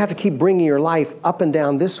is, you have to keep bringing your life up and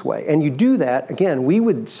down this way. And you do that, again, we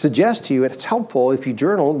would suggest to you, it's helpful if you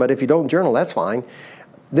journal, but if you don't journal, that's fine.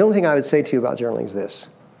 The only thing I would say to you about journaling is this.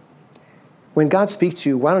 When God speaks to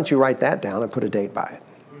you, why don't you write that down and put a date by it?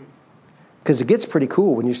 Because it gets pretty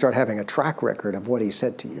cool when you start having a track record of what He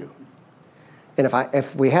said to you. And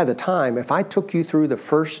if we had the time, if I took you through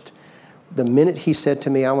the minute He said to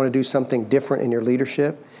me, I want to do something different in your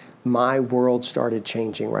leadership, my world started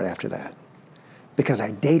changing right after that. Because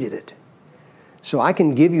I dated it. So I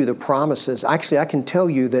can give you the promises. Actually, I can tell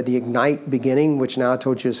you that the Ignite beginning, which now I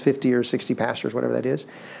told you is 50 or 60 pastors, whatever that is.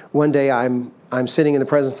 One day I'm sitting in the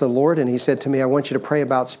presence of the Lord, and He said to me, I want you to pray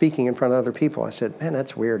about speaking in front of other people. I said, man,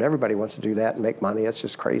 that's weird. Everybody wants to do that and make money. That's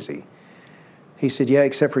just crazy. He said, yeah,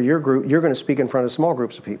 except for your group, you're going to speak in front of small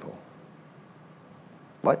groups of people.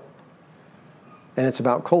 What? And it's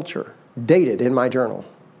about culture. Dated in my journal.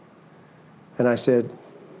 And I said,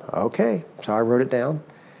 okay. So I wrote it down.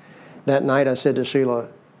 That night I said to Sheila,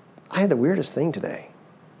 I had the weirdest thing today.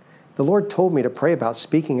 The Lord told me to pray about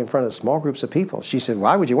speaking in front of small groups of people. She said,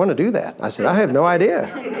 why would you want to do that? I said, I have no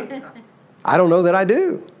idea. I don't know that I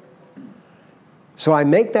do. So I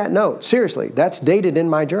make that note. Seriously, that's dated in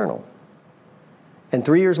my journal. And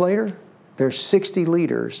 3 years later, there's 60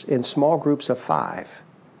 leaders in small groups of 5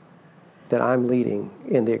 that I'm leading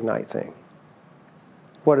in the Ignite thing.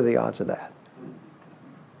 What are the odds of that?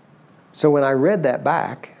 So when I read that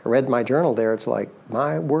back, I read my journal there, it's like,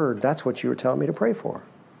 my word, that's what you were telling me to pray for.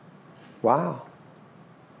 Wow.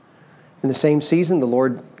 In the same season, the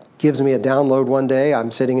Lord gives me a download one day.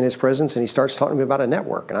 I'm sitting in His presence, and He starts talking to me about a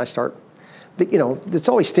network. And I start, it's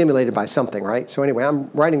always stimulated by something, right? So anyway,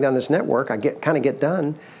 I'm writing down this network. I get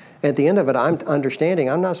done. At the end of it, I'm understanding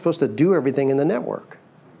I'm not supposed to do everything in the network.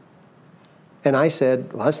 And I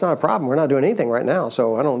said, well, that's not a problem. We're not doing anything right now,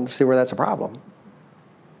 so I don't see where that's a problem.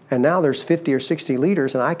 And now there's 50 or 60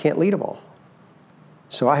 leaders, and I can't lead them all.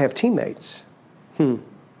 So I have teammates.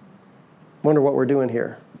 Wonder what we're doing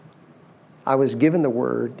here. I was given the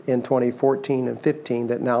word in 2014 and 15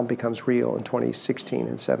 that now becomes real in 2016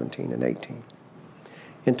 and 17 and 18.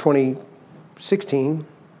 In 2016,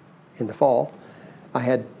 in the fall,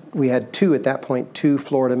 we had two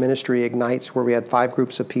Florida ministry Ignites where we had 5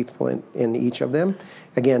 groups of people in each of them.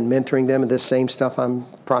 Again, mentoring them in this same stuff I'm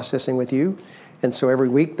processing with you. And so every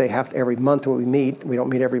week every month when we meet, we don't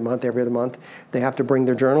meet every month, every other month, they have to bring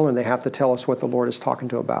their journal and they have to tell us what the Lord is talking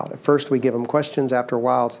to about. At first we give them questions. After a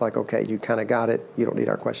while, it's like, okay, you kind of got it. You don't need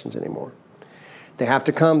our questions anymore. They have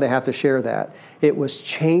to come. They have to share that. It was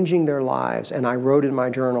changing their lives. And I wrote in my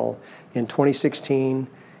journal in 2016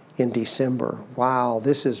 in December, wow,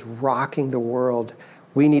 this is rocking the world.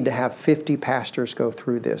 We need to have 50 pastors go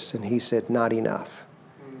through this. And he said, not enough.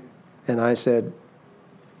 And I said,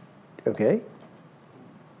 okay,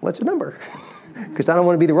 what's a number? Because I don't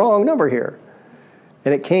want to be the wrong number here.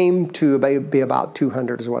 And it came to be about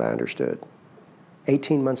 200 is what I understood.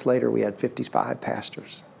 18 months later, we had 55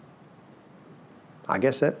 pastors. I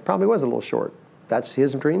guess that probably was a little short. That's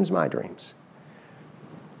his dreams, my dreams.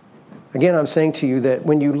 Again, I'm saying to you that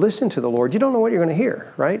when you listen to the Lord, you don't know what you're going to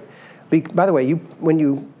hear, right? By the way,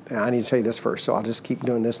 I need to tell you this first, so I'll just keep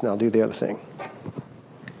doing this and I'll do the other thing.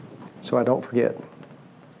 So I don't forget.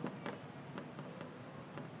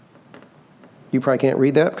 You probably can't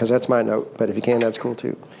read that because that's my note, but if you can, that's cool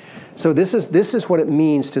too. So this is what it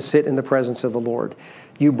means to sit in the presence of the Lord.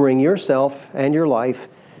 You bring yourself and your life,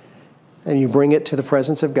 and you bring it to the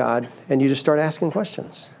presence of God, and you just start asking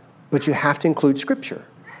questions. But you have to include Scripture,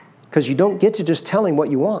 because you don't get to just tell him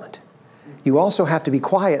what you want. You also have to be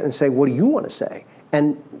quiet and say, what do you want to say?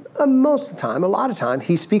 And most of the time, a lot of time,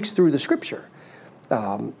 he speaks through the Scripture.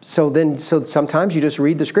 So sometimes you just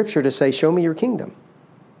read the Scripture to say, show me your kingdom.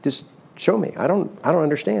 Just show me. I don't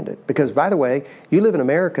understand it. Because, by the way, you live in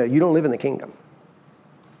America, you don't live in the kingdom.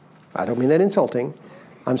 I don't mean that insulting.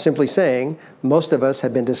 I'm simply saying most of us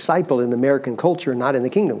have been discipled in the American culture, not in the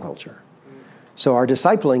kingdom culture. So our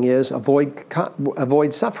discipling is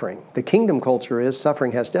avoid suffering. The kingdom culture is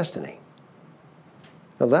suffering has destiny.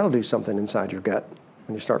 Now that'll do something inside your gut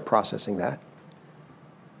when you start processing that.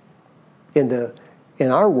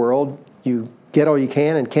 In our world, you get all you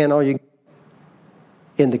can and can all you get.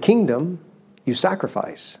 In the kingdom, you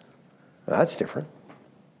sacrifice. Well, that's different.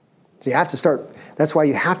 So you have to start, that's why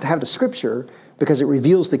you have to have the Scripture, because it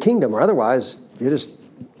reveals the kingdom, or otherwise you're just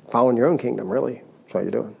following your own kingdom, really. That's what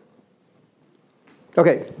you're doing.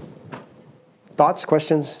 Okay. Thoughts,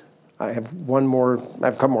 questions? I have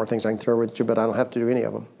a couple more things I can throw with you, but I don't have to do any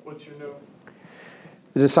of them. What's your note?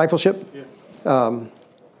 The discipleship? Yeah.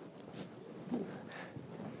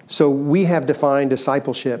 So we have defined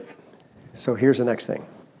discipleship. So here's the next thing.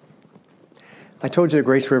 I told you at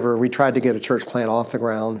Grace River, we tried to get a church plant off the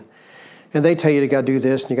ground. And they tell you got to do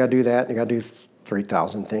this, and you got to do that, and you got to do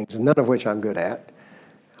 3,000 things, none of which I'm good at.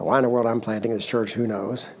 Why in the world I'm planting this church, who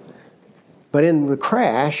knows? But in the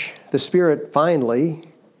crash, the Spirit finally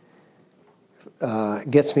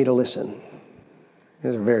gets me to listen. It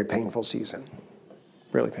was a very painful season,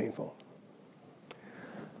 really painful.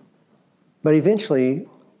 But eventually,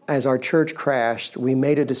 as our church crashed, we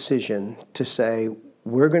made a decision to say,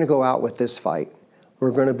 we're going to go out with this fight.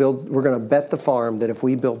 We're going to bet the farm that if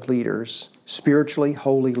we build leaders, spiritually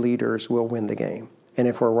holy leaders, we'll win the game. And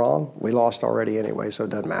if we're wrong, we lost already anyway, so it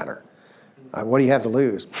doesn't matter. What do you have to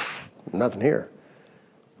lose? Nothing here.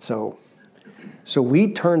 So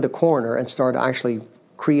we turned the corner and started actually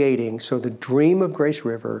creating. So the dream of Grace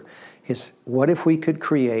River is, what if we could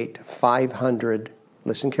create 500,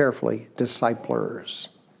 listen carefully, disciplers.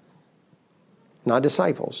 Not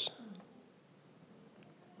disciples.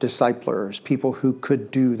 Disciplers, people who could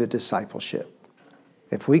do the discipleship.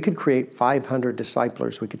 If we could create 500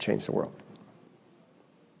 disciplers, we could change the world.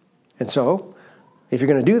 And so, if you're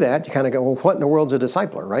going to do that, you kind of go, well, what in the world's a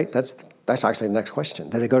discipler, right? That's actually the next question.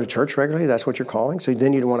 Do they go to church regularly? That's what you're calling? So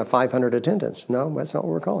then you'd want a 500 attendance. No, that's not what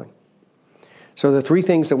we're calling. So the three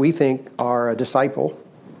things that we think are a disciple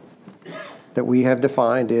that we have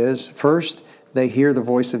defined is, first, they hear the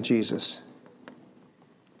voice of Jesus.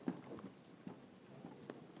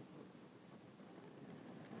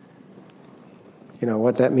 You know,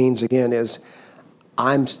 what that means, again, is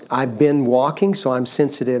I've been walking, so I'm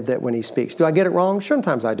sensitive that when he speaks. Do I get it wrong?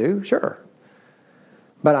 Sometimes I do, sure.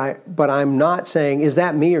 But I'm not saying, is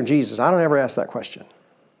that me or Jesus? I don't ever ask that question.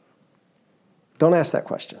 Don't ask that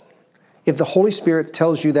question. If the Holy Spirit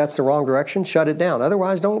tells you that's the wrong direction, shut it down.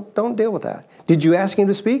 Otherwise, don't deal with that. Did you ask him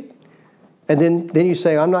to speak? And then you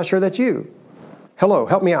say, I'm not sure that's you. Hello,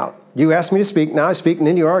 help me out. You asked me to speak, now I speak, and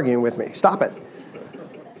then you're arguing with me. Stop it.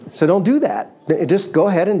 So don't do that. Just go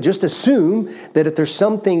ahead and just assume that if there's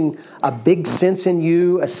something, a big sense in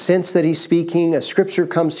you, a sense that he's speaking, a scripture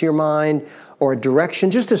comes to your mind, or a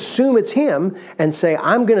direction, just assume it's him and say,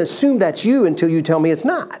 I'm going to assume that's you until you tell me it's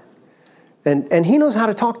not. And he knows how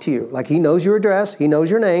to talk to you. Like, he knows your address, he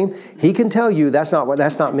knows your name, he can tell you that's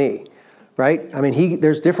not me, right? I mean,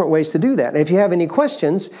 there's different ways to do that. And if you have any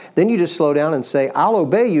questions, then you just slow down and say, I'll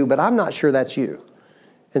obey you, but I'm not sure that's you.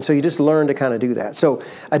 And so you just learn to kind of do that. So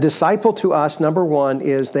a disciple to us, number one,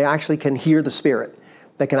 is they actually can hear the Spirit.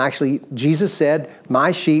 They can actually, Jesus said,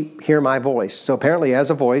 my sheep hear my voice. So apparently he has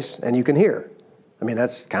a voice and you can hear. I mean,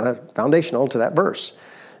 that's kind of foundational to that verse.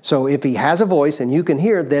 So if he has a voice and you can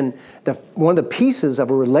hear, then one of the pieces of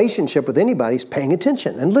a relationship with anybody is paying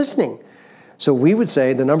attention and listening. So we would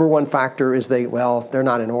say the number one factor is they're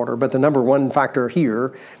not in order, but the number one factor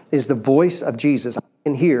here is the voice of Jesus. I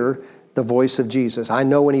can hear the voice of Jesus. I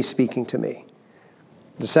know when he's speaking to me.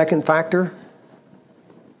 The second factor,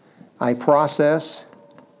 I process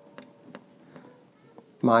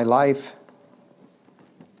my life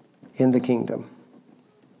in the kingdom,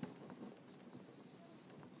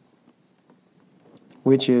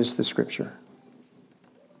 which is the Scripture.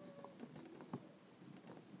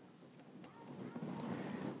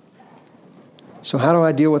 So how do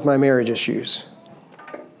I deal with my marriage issues?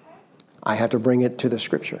 I have to bring it to the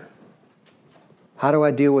Scripture. How do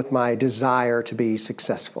I deal with my desire to be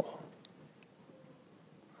successful?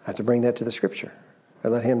 I have to bring that to the Scripture. I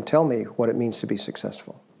let him tell me what it means to be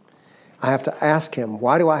successful. I have to ask him,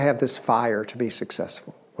 why do I have this fire to be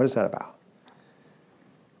successful? What is that about?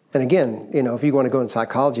 And again, if you want to go in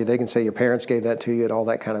psychology, they can say your parents gave that to you and all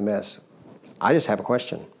that kind of mess. I just have a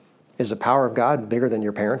question. Is the power of God bigger than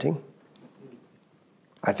your parenting?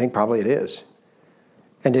 I think probably it is.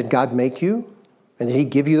 And did God make you? And did he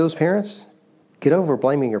give you those parents? Get over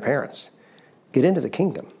blaming your parents. Get into the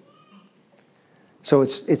kingdom. So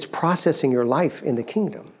it's processing your life in the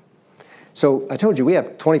kingdom. So I told you we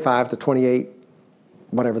have 25 to 28,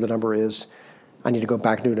 whatever the number is. I need to go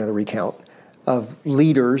back and do another recount of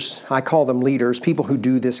leaders. I call them leaders, people who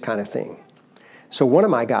do this kind of thing. So one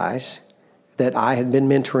of my guys that I had been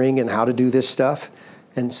mentoring and how to do this stuff,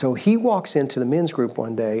 and so he walks into the men's group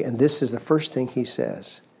one day, and this is the first thing he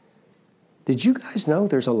says. Did you guys know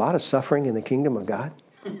there's a lot of suffering in the kingdom of God?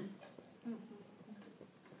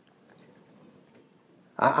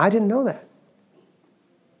 I didn't know that.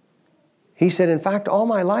 He said, in fact, all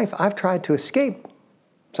my life I've tried to escape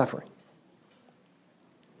suffering.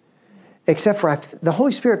 Except for the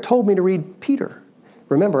Holy Spirit told me to read Peter.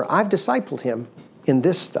 Remember, I've discipled him in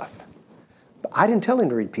this stuff. But I didn't tell him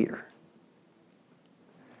to read Peter.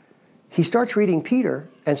 He starts reading Peter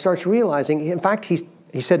and starts realizing, in fact,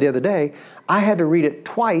 he said the other day, I had to read it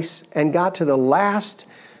twice and got to the last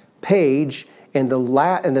page and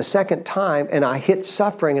the second time, and I hit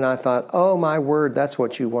suffering, and I thought, oh, my word, that's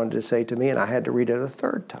what you wanted to say to me, and I had to read it a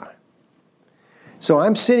third time. So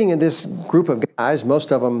I'm sitting in this group of guys,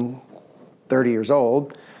 most of them 30 years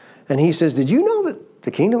old, and he says, did you know that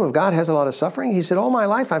the kingdom of God has a lot of suffering? He said, all my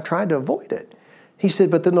life I've tried to avoid it. He said,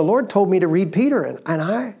 but then the Lord told me to read Peter, and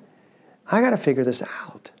I got to figure this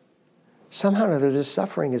out. Somehow or other, this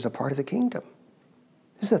suffering is a part of the kingdom.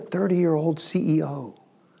 This is a 30-year-old CEO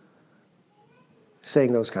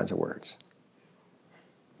saying those kinds of words.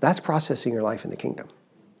 That's processing your life in the kingdom.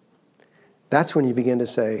 That's when you begin to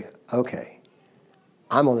say, okay,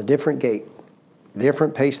 I'm on a different gate,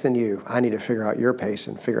 different pace than you. I need to figure out your pace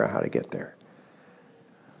and figure out how to get there.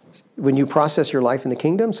 When you process your life in the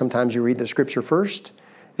kingdom, sometimes you read the Scripture first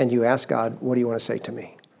and you ask God, what do you want to say to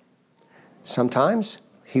me? Sometimes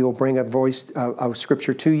he will bring a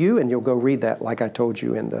Scripture to you and you'll go read that like I told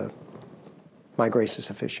you in My Grace is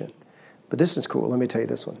Sufficient. But this is cool. Let me tell you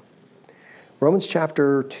this one. Romans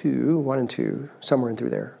chapter 2, 1 and 2, somewhere in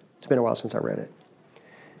through there. It's been a while since I read it.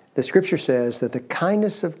 The Scripture says that the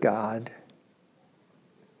kindness of God,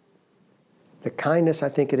 the kindness I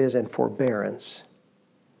think it is, and forbearance.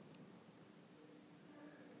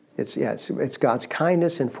 It's God's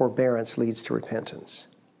kindness and forbearance leads to repentance.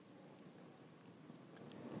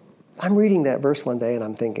 I'm reading that verse one day and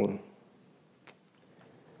I'm thinking,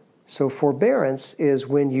 so forbearance is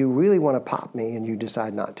when you really want to pop me and you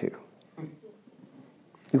decide not to.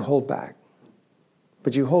 You hold back.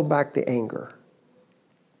 But you hold back the anger.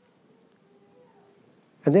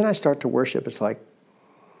 And then I start to worship. It's like,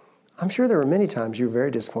 I'm sure there were many times you were very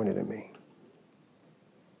disappointed in me.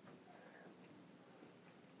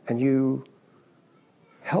 And you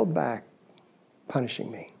held back punishing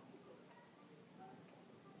me.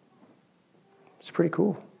 It's pretty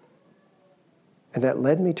cool. And that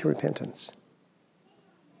led me to repentance.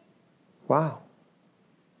 Wow.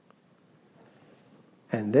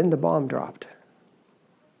 And then the bomb dropped.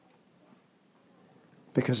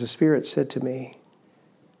 Because the Spirit said to me,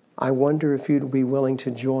 I wonder if you'd be willing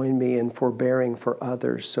to join me in forbearing for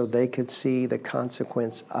others so they could see the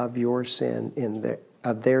consequence of your sin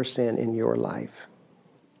of their sin in your life.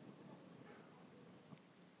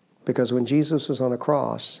 Because when Jesus was on a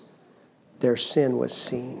cross, their sin was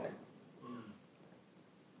seen.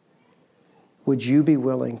 Would you be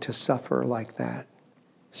willing to suffer like that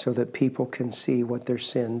so that people can see what their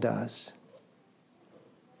sin does?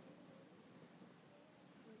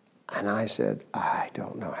 And I said, I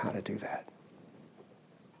don't know how to do that.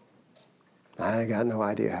 I got no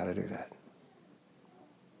idea how to do that.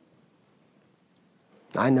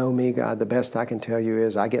 I know me, God, the best I can tell you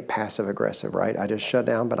is I get passive aggressive, right? I just shut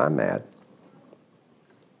down, but I'm mad.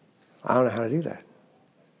 I don't know how to do that.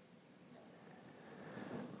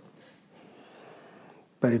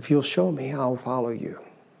 But if you'll show me, I'll follow you.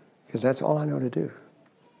 Because that's all I know to do.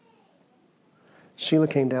 Sheila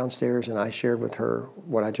came downstairs and I shared with her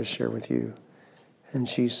what I just shared with you. And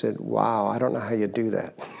she said, wow, I don't know how you do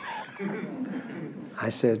that. I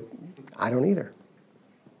said, I don't either.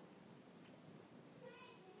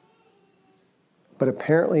 But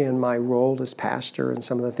apparently in my role as pastor and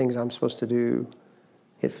some of the things I'm supposed to do,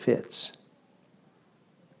 it fits.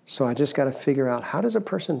 So I just got to figure out, how does a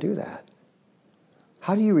person do that?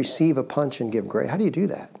 How do you receive a punch and give grace? How do you do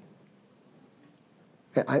that?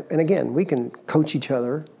 And again, we can coach each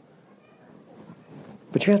other,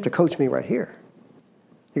 but you have to coach me right here.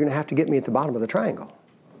 You're going to have to get me at the bottom of the triangle.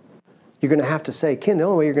 You're going to have to say, Ken, the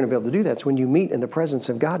only way you're going to be able to do that is when you meet in the presence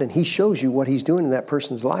of God and He shows you what He's doing in that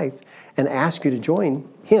person's life and asks you to join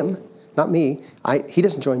Him, not me. He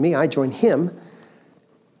doesn't join me, I join Him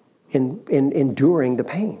in enduring the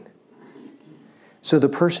pain. So the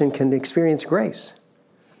person can experience grace,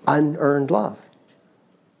 unearned love.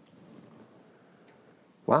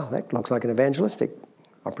 Wow, that looks like an evangelistic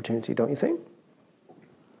opportunity, don't you think?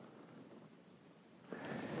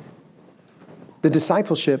 The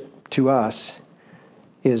discipleship to us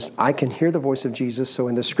is I can hear the voice of Jesus. So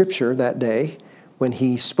in the scripture that day, when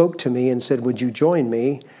He spoke to me and said, would you join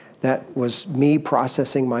me? That was me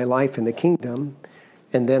processing my life in the kingdom.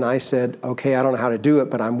 And then I said, okay, I don't know how to do it,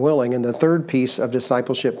 but I'm willing. And the third piece of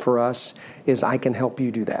discipleship for us is I can help you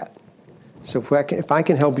do that. So if I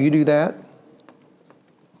can help you do that,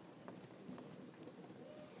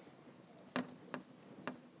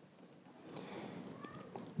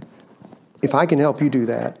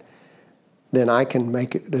 then I can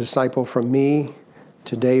make a disciple from me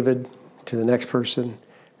to David to the next person,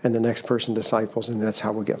 and the next person disciples, and that's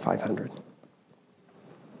how we get 500.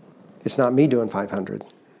 It's not me doing 500,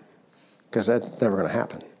 because that's never going to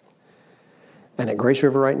happen. And at Grace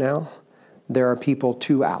River right now, there are people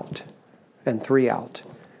 2 out and 3 out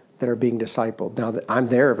that are being discipled. Now, I'm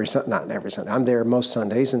there not every Sunday, I'm there most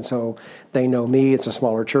Sundays, and so they know me. It's a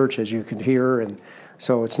smaller church, as you can hear, and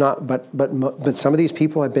so it's not, but some of these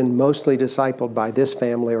people have been mostly discipled by this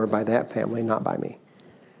family or by that family, not by me.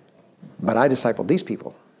 But I discipled these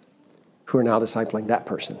people who are now discipling that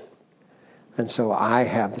person. And so I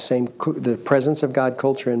have the presence of God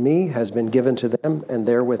culture in me has been given to them, and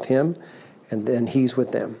they're with Him, and then He's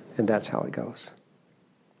with them, and that's how it goes.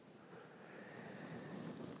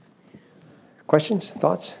 Questions?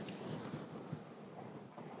 Thoughts?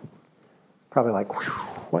 Probably like,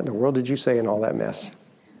 what in the world did you say in all that mess?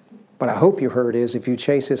 What I hope you heard is, if you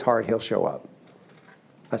chase His heart, He'll show up.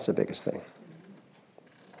 That's the biggest thing.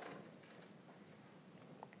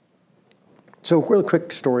 So a really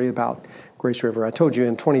quick story about Grace River. I told you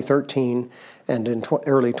in 2013 and in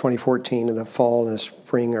early 2014, in the fall and the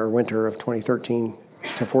spring or winter of 2013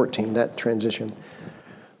 to 14, that transition,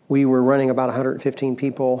 we were running about 115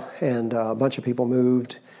 people, and a bunch of people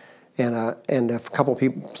moved. And a couple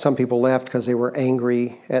people, some people left because they were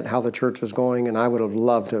angry at how the church was going, and I would have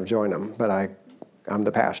loved to have joined them, but I'm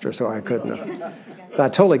the pastor, so I couldn't have. But I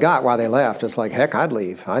totally got why they left. It's like, heck, I'd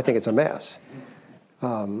leave. I think it's a mess.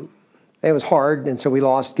 It was hard, and so we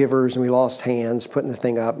lost givers and we lost hands, putting the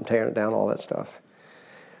thing up and tearing it down, all that stuff.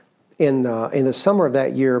 In the summer of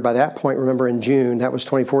that year, by that point, remember in June, that was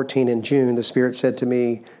 2014, in June, the Spirit said to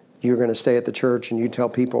me, you're going to stay at the church and you tell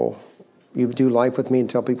people, you do life with me and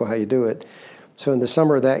tell people how you do it. So in the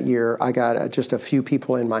summer of that year, I got just a few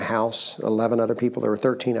people in my house, 11 other people. There were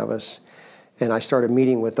 13 of us. And I started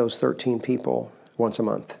meeting with those 13 people once a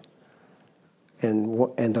month.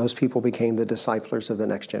 And those people became the disciplers of the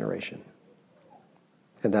next generation.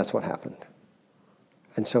 And that's what happened.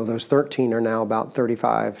 And so those 13 are now about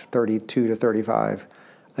 32 to 35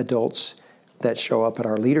 adults that show up at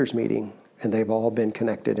our leaders meeting. And they've all been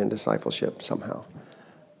connected in discipleship somehow.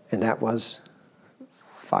 And that was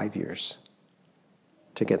 5 years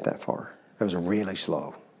to get that far. It was really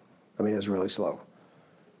slow. It was really slow.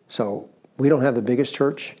 So we don't have the biggest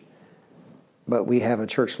church, but we have a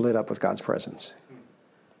church lit up with God's presence.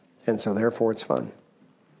 And so therefore it's fun.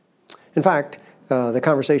 In fact, the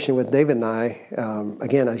conversation with David and I,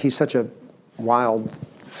 again, he's such a wild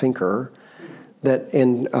thinker that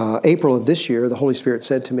in April of this year, the Holy Spirit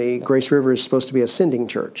said to me, Grace River is supposed to be a sending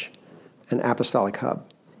church, an apostolic hub.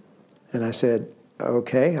 And I said,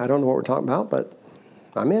 okay, I don't know what we're talking about, but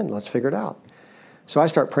I'm in. Let's figure it out. So I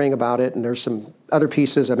start praying about it, and there's some other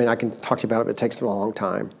pieces. I mean, I can talk to you about it, but it takes a long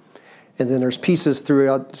time. And then there's pieces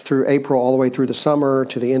through April all the way through the summer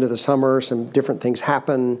to the end of the summer. Some different things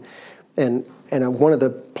happen. And one of the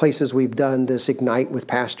places we've done this Ignite with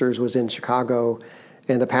pastors was in Chicago,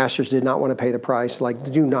 and the pastors did not want to pay the price. Like,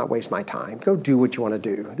 do not waste my time. Go do what you want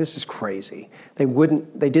to do. This is crazy. They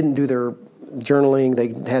didn't do their journaling.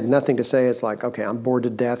 They had nothing to say. It's like, okay, I'm bored to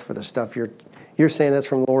death for the stuff you're saying that's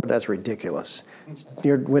from the Lord. That's ridiculous.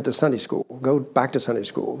 You went to Sunday school. Go back to Sunday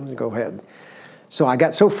school. Go ahead. So I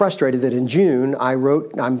got so frustrated that in June,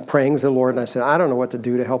 I'm praying with the Lord, and I said, I don't know what to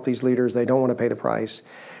do to help these leaders. They don't want to pay the price.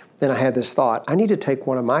 Then I had this thought, I need to take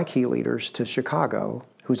one of my key leaders to Chicago,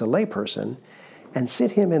 who's a layperson, and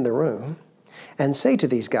sit him in the room and say to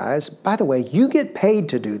these guys, by the way, you get paid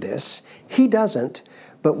to do this. He doesn't,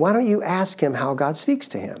 but why don't you ask him how God speaks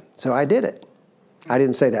to him? So I did it. I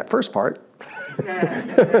didn't say that first part,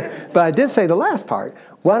 but I did say the last part.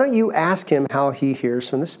 Why don't you ask him how he hears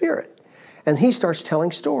from the Spirit? And he starts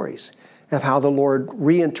telling stories of how the Lord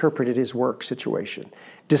reinterpreted his work situation,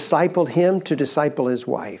 discipled him to disciple his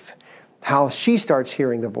wife, how she starts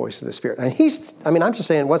hearing the voice of the Spirit. And I'm just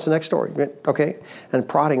saying, what's the next story? Okay, and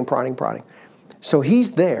prodding. So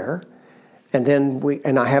he's there, and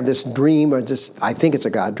then I have this dream, I think it's a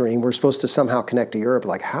God dream. We're supposed to somehow connect to Europe.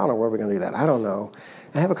 Like, how in the world are we going to do that? I don't know.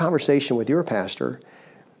 I have a conversation with your pastor,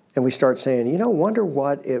 and we start saying, wonder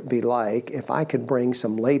what it'd be like if I could bring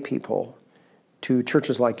some lay people to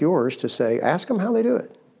churches like yours to say, ask them how they do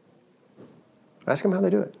it. Ask them how they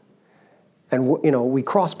do it. And, we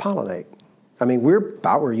cross-pollinate. I mean, we're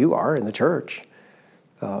about where you are in the church.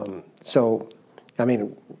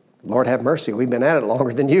 Lord have mercy. We've been at it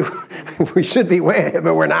longer than you. We should be way ahead,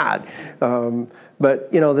 but we're not.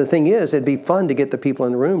 But the thing is, it'd be fun to get the people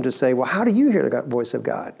in the room to say, well, how do you hear the voice of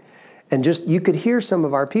God? And you could hear some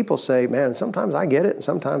of our people say, man, sometimes I get it, and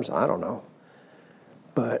sometimes I don't know.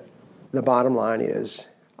 But the bottom line is,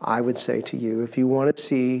 I would say to you, if you want to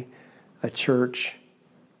see a church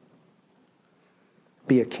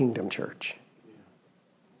be a kingdom church,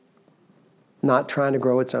 not trying to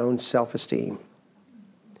grow its own self-esteem,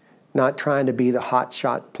 not trying to be the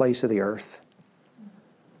hot-shot place of the earth,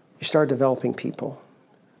 you start developing people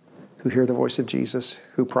who hear the voice of Jesus,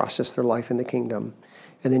 who process their life in the kingdom,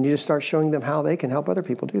 and then you just start showing them how they can help other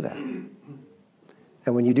people do that. And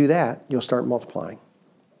when you do that, you'll start multiplying.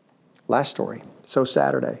 Last story. So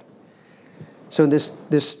Saturday. So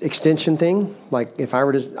this extension thing, like if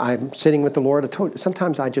I'm sitting with the Lord,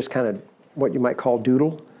 sometimes I just kind of, what you might call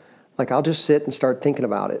doodle. Like I'll just sit and start thinking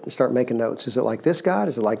about it and start making notes. Is it like this, God?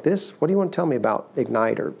 Is it like this? What do you want to tell me about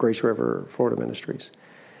Ignite or Grace River or Florida Ministries?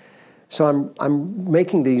 So I'm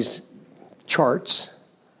making these charts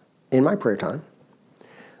in my prayer time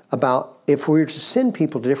about if we were to send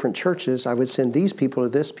people to different churches, I would send these people to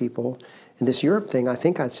this people. And this Europe thing, I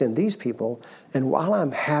think I'd send these people. And while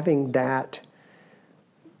I'm having that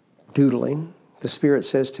doodling, the Spirit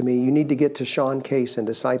says to me, you need to get to Sean Case and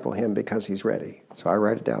disciple him because he's ready. So I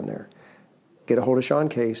write it down there. Get a hold of Sean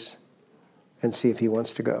Case and see if he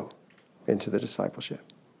wants to go into the discipleship.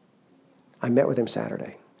 I met with him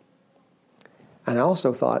Saturday. And I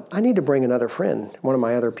also thought, I need to bring another friend, one of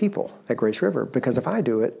my other people at Grace River, because if I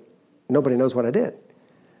do it, nobody knows what I did.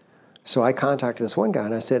 So I contacted this one guy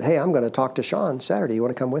and I said, hey, I'm going to talk to Sean Saturday. You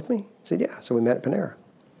want to come with me? He said, yeah. So we met at Panera.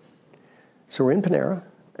 So we're in Panera,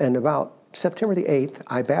 and about September the 8th,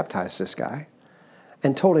 I baptized this guy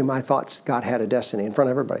and told him I thought God had a destiny in front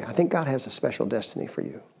of everybody. I think God has a special destiny for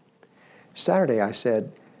you. Saturday, I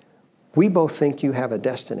said, we both think you have a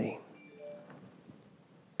destiny.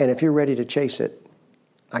 And if you're ready to chase it,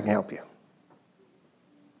 I can help you.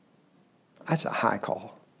 That's a high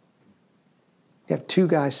call. You have two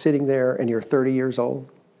guys sitting there and you're 30 years old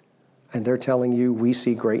and they're telling you, we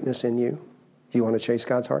see greatness in you. You want to chase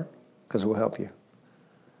God's heart? Because we'll help you.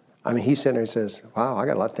 I mean, he's sitting there and says, wow, I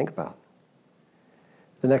got a lot to think about.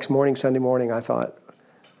 The next morning, Sunday morning, I thought,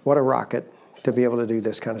 what a rocket to be able to do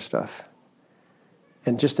this kind of stuff.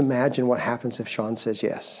 And just imagine what happens if Sean says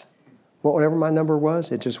yes. Well, whatever my number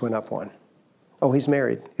was, it just went up one. Oh, he's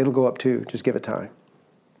married. It'll go up two. Just give it time.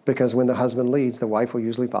 Because when the husband leads, the wife will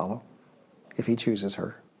usually follow if he chooses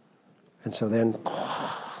her. And so then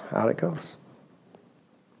out it goes.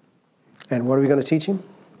 And what are we going to teach him?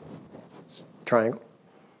 Triangle.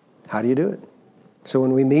 How do you do it? So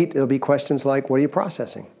when we meet, it'll be questions like, what are you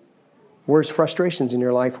processing? Where's frustrations in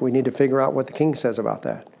your life? We need to figure out what the King says about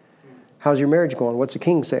that. How's your marriage going? What's the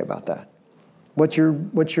King say about that? What's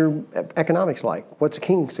your economics like? What's the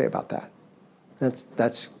King say about that?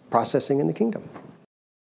 That's processing in the kingdom.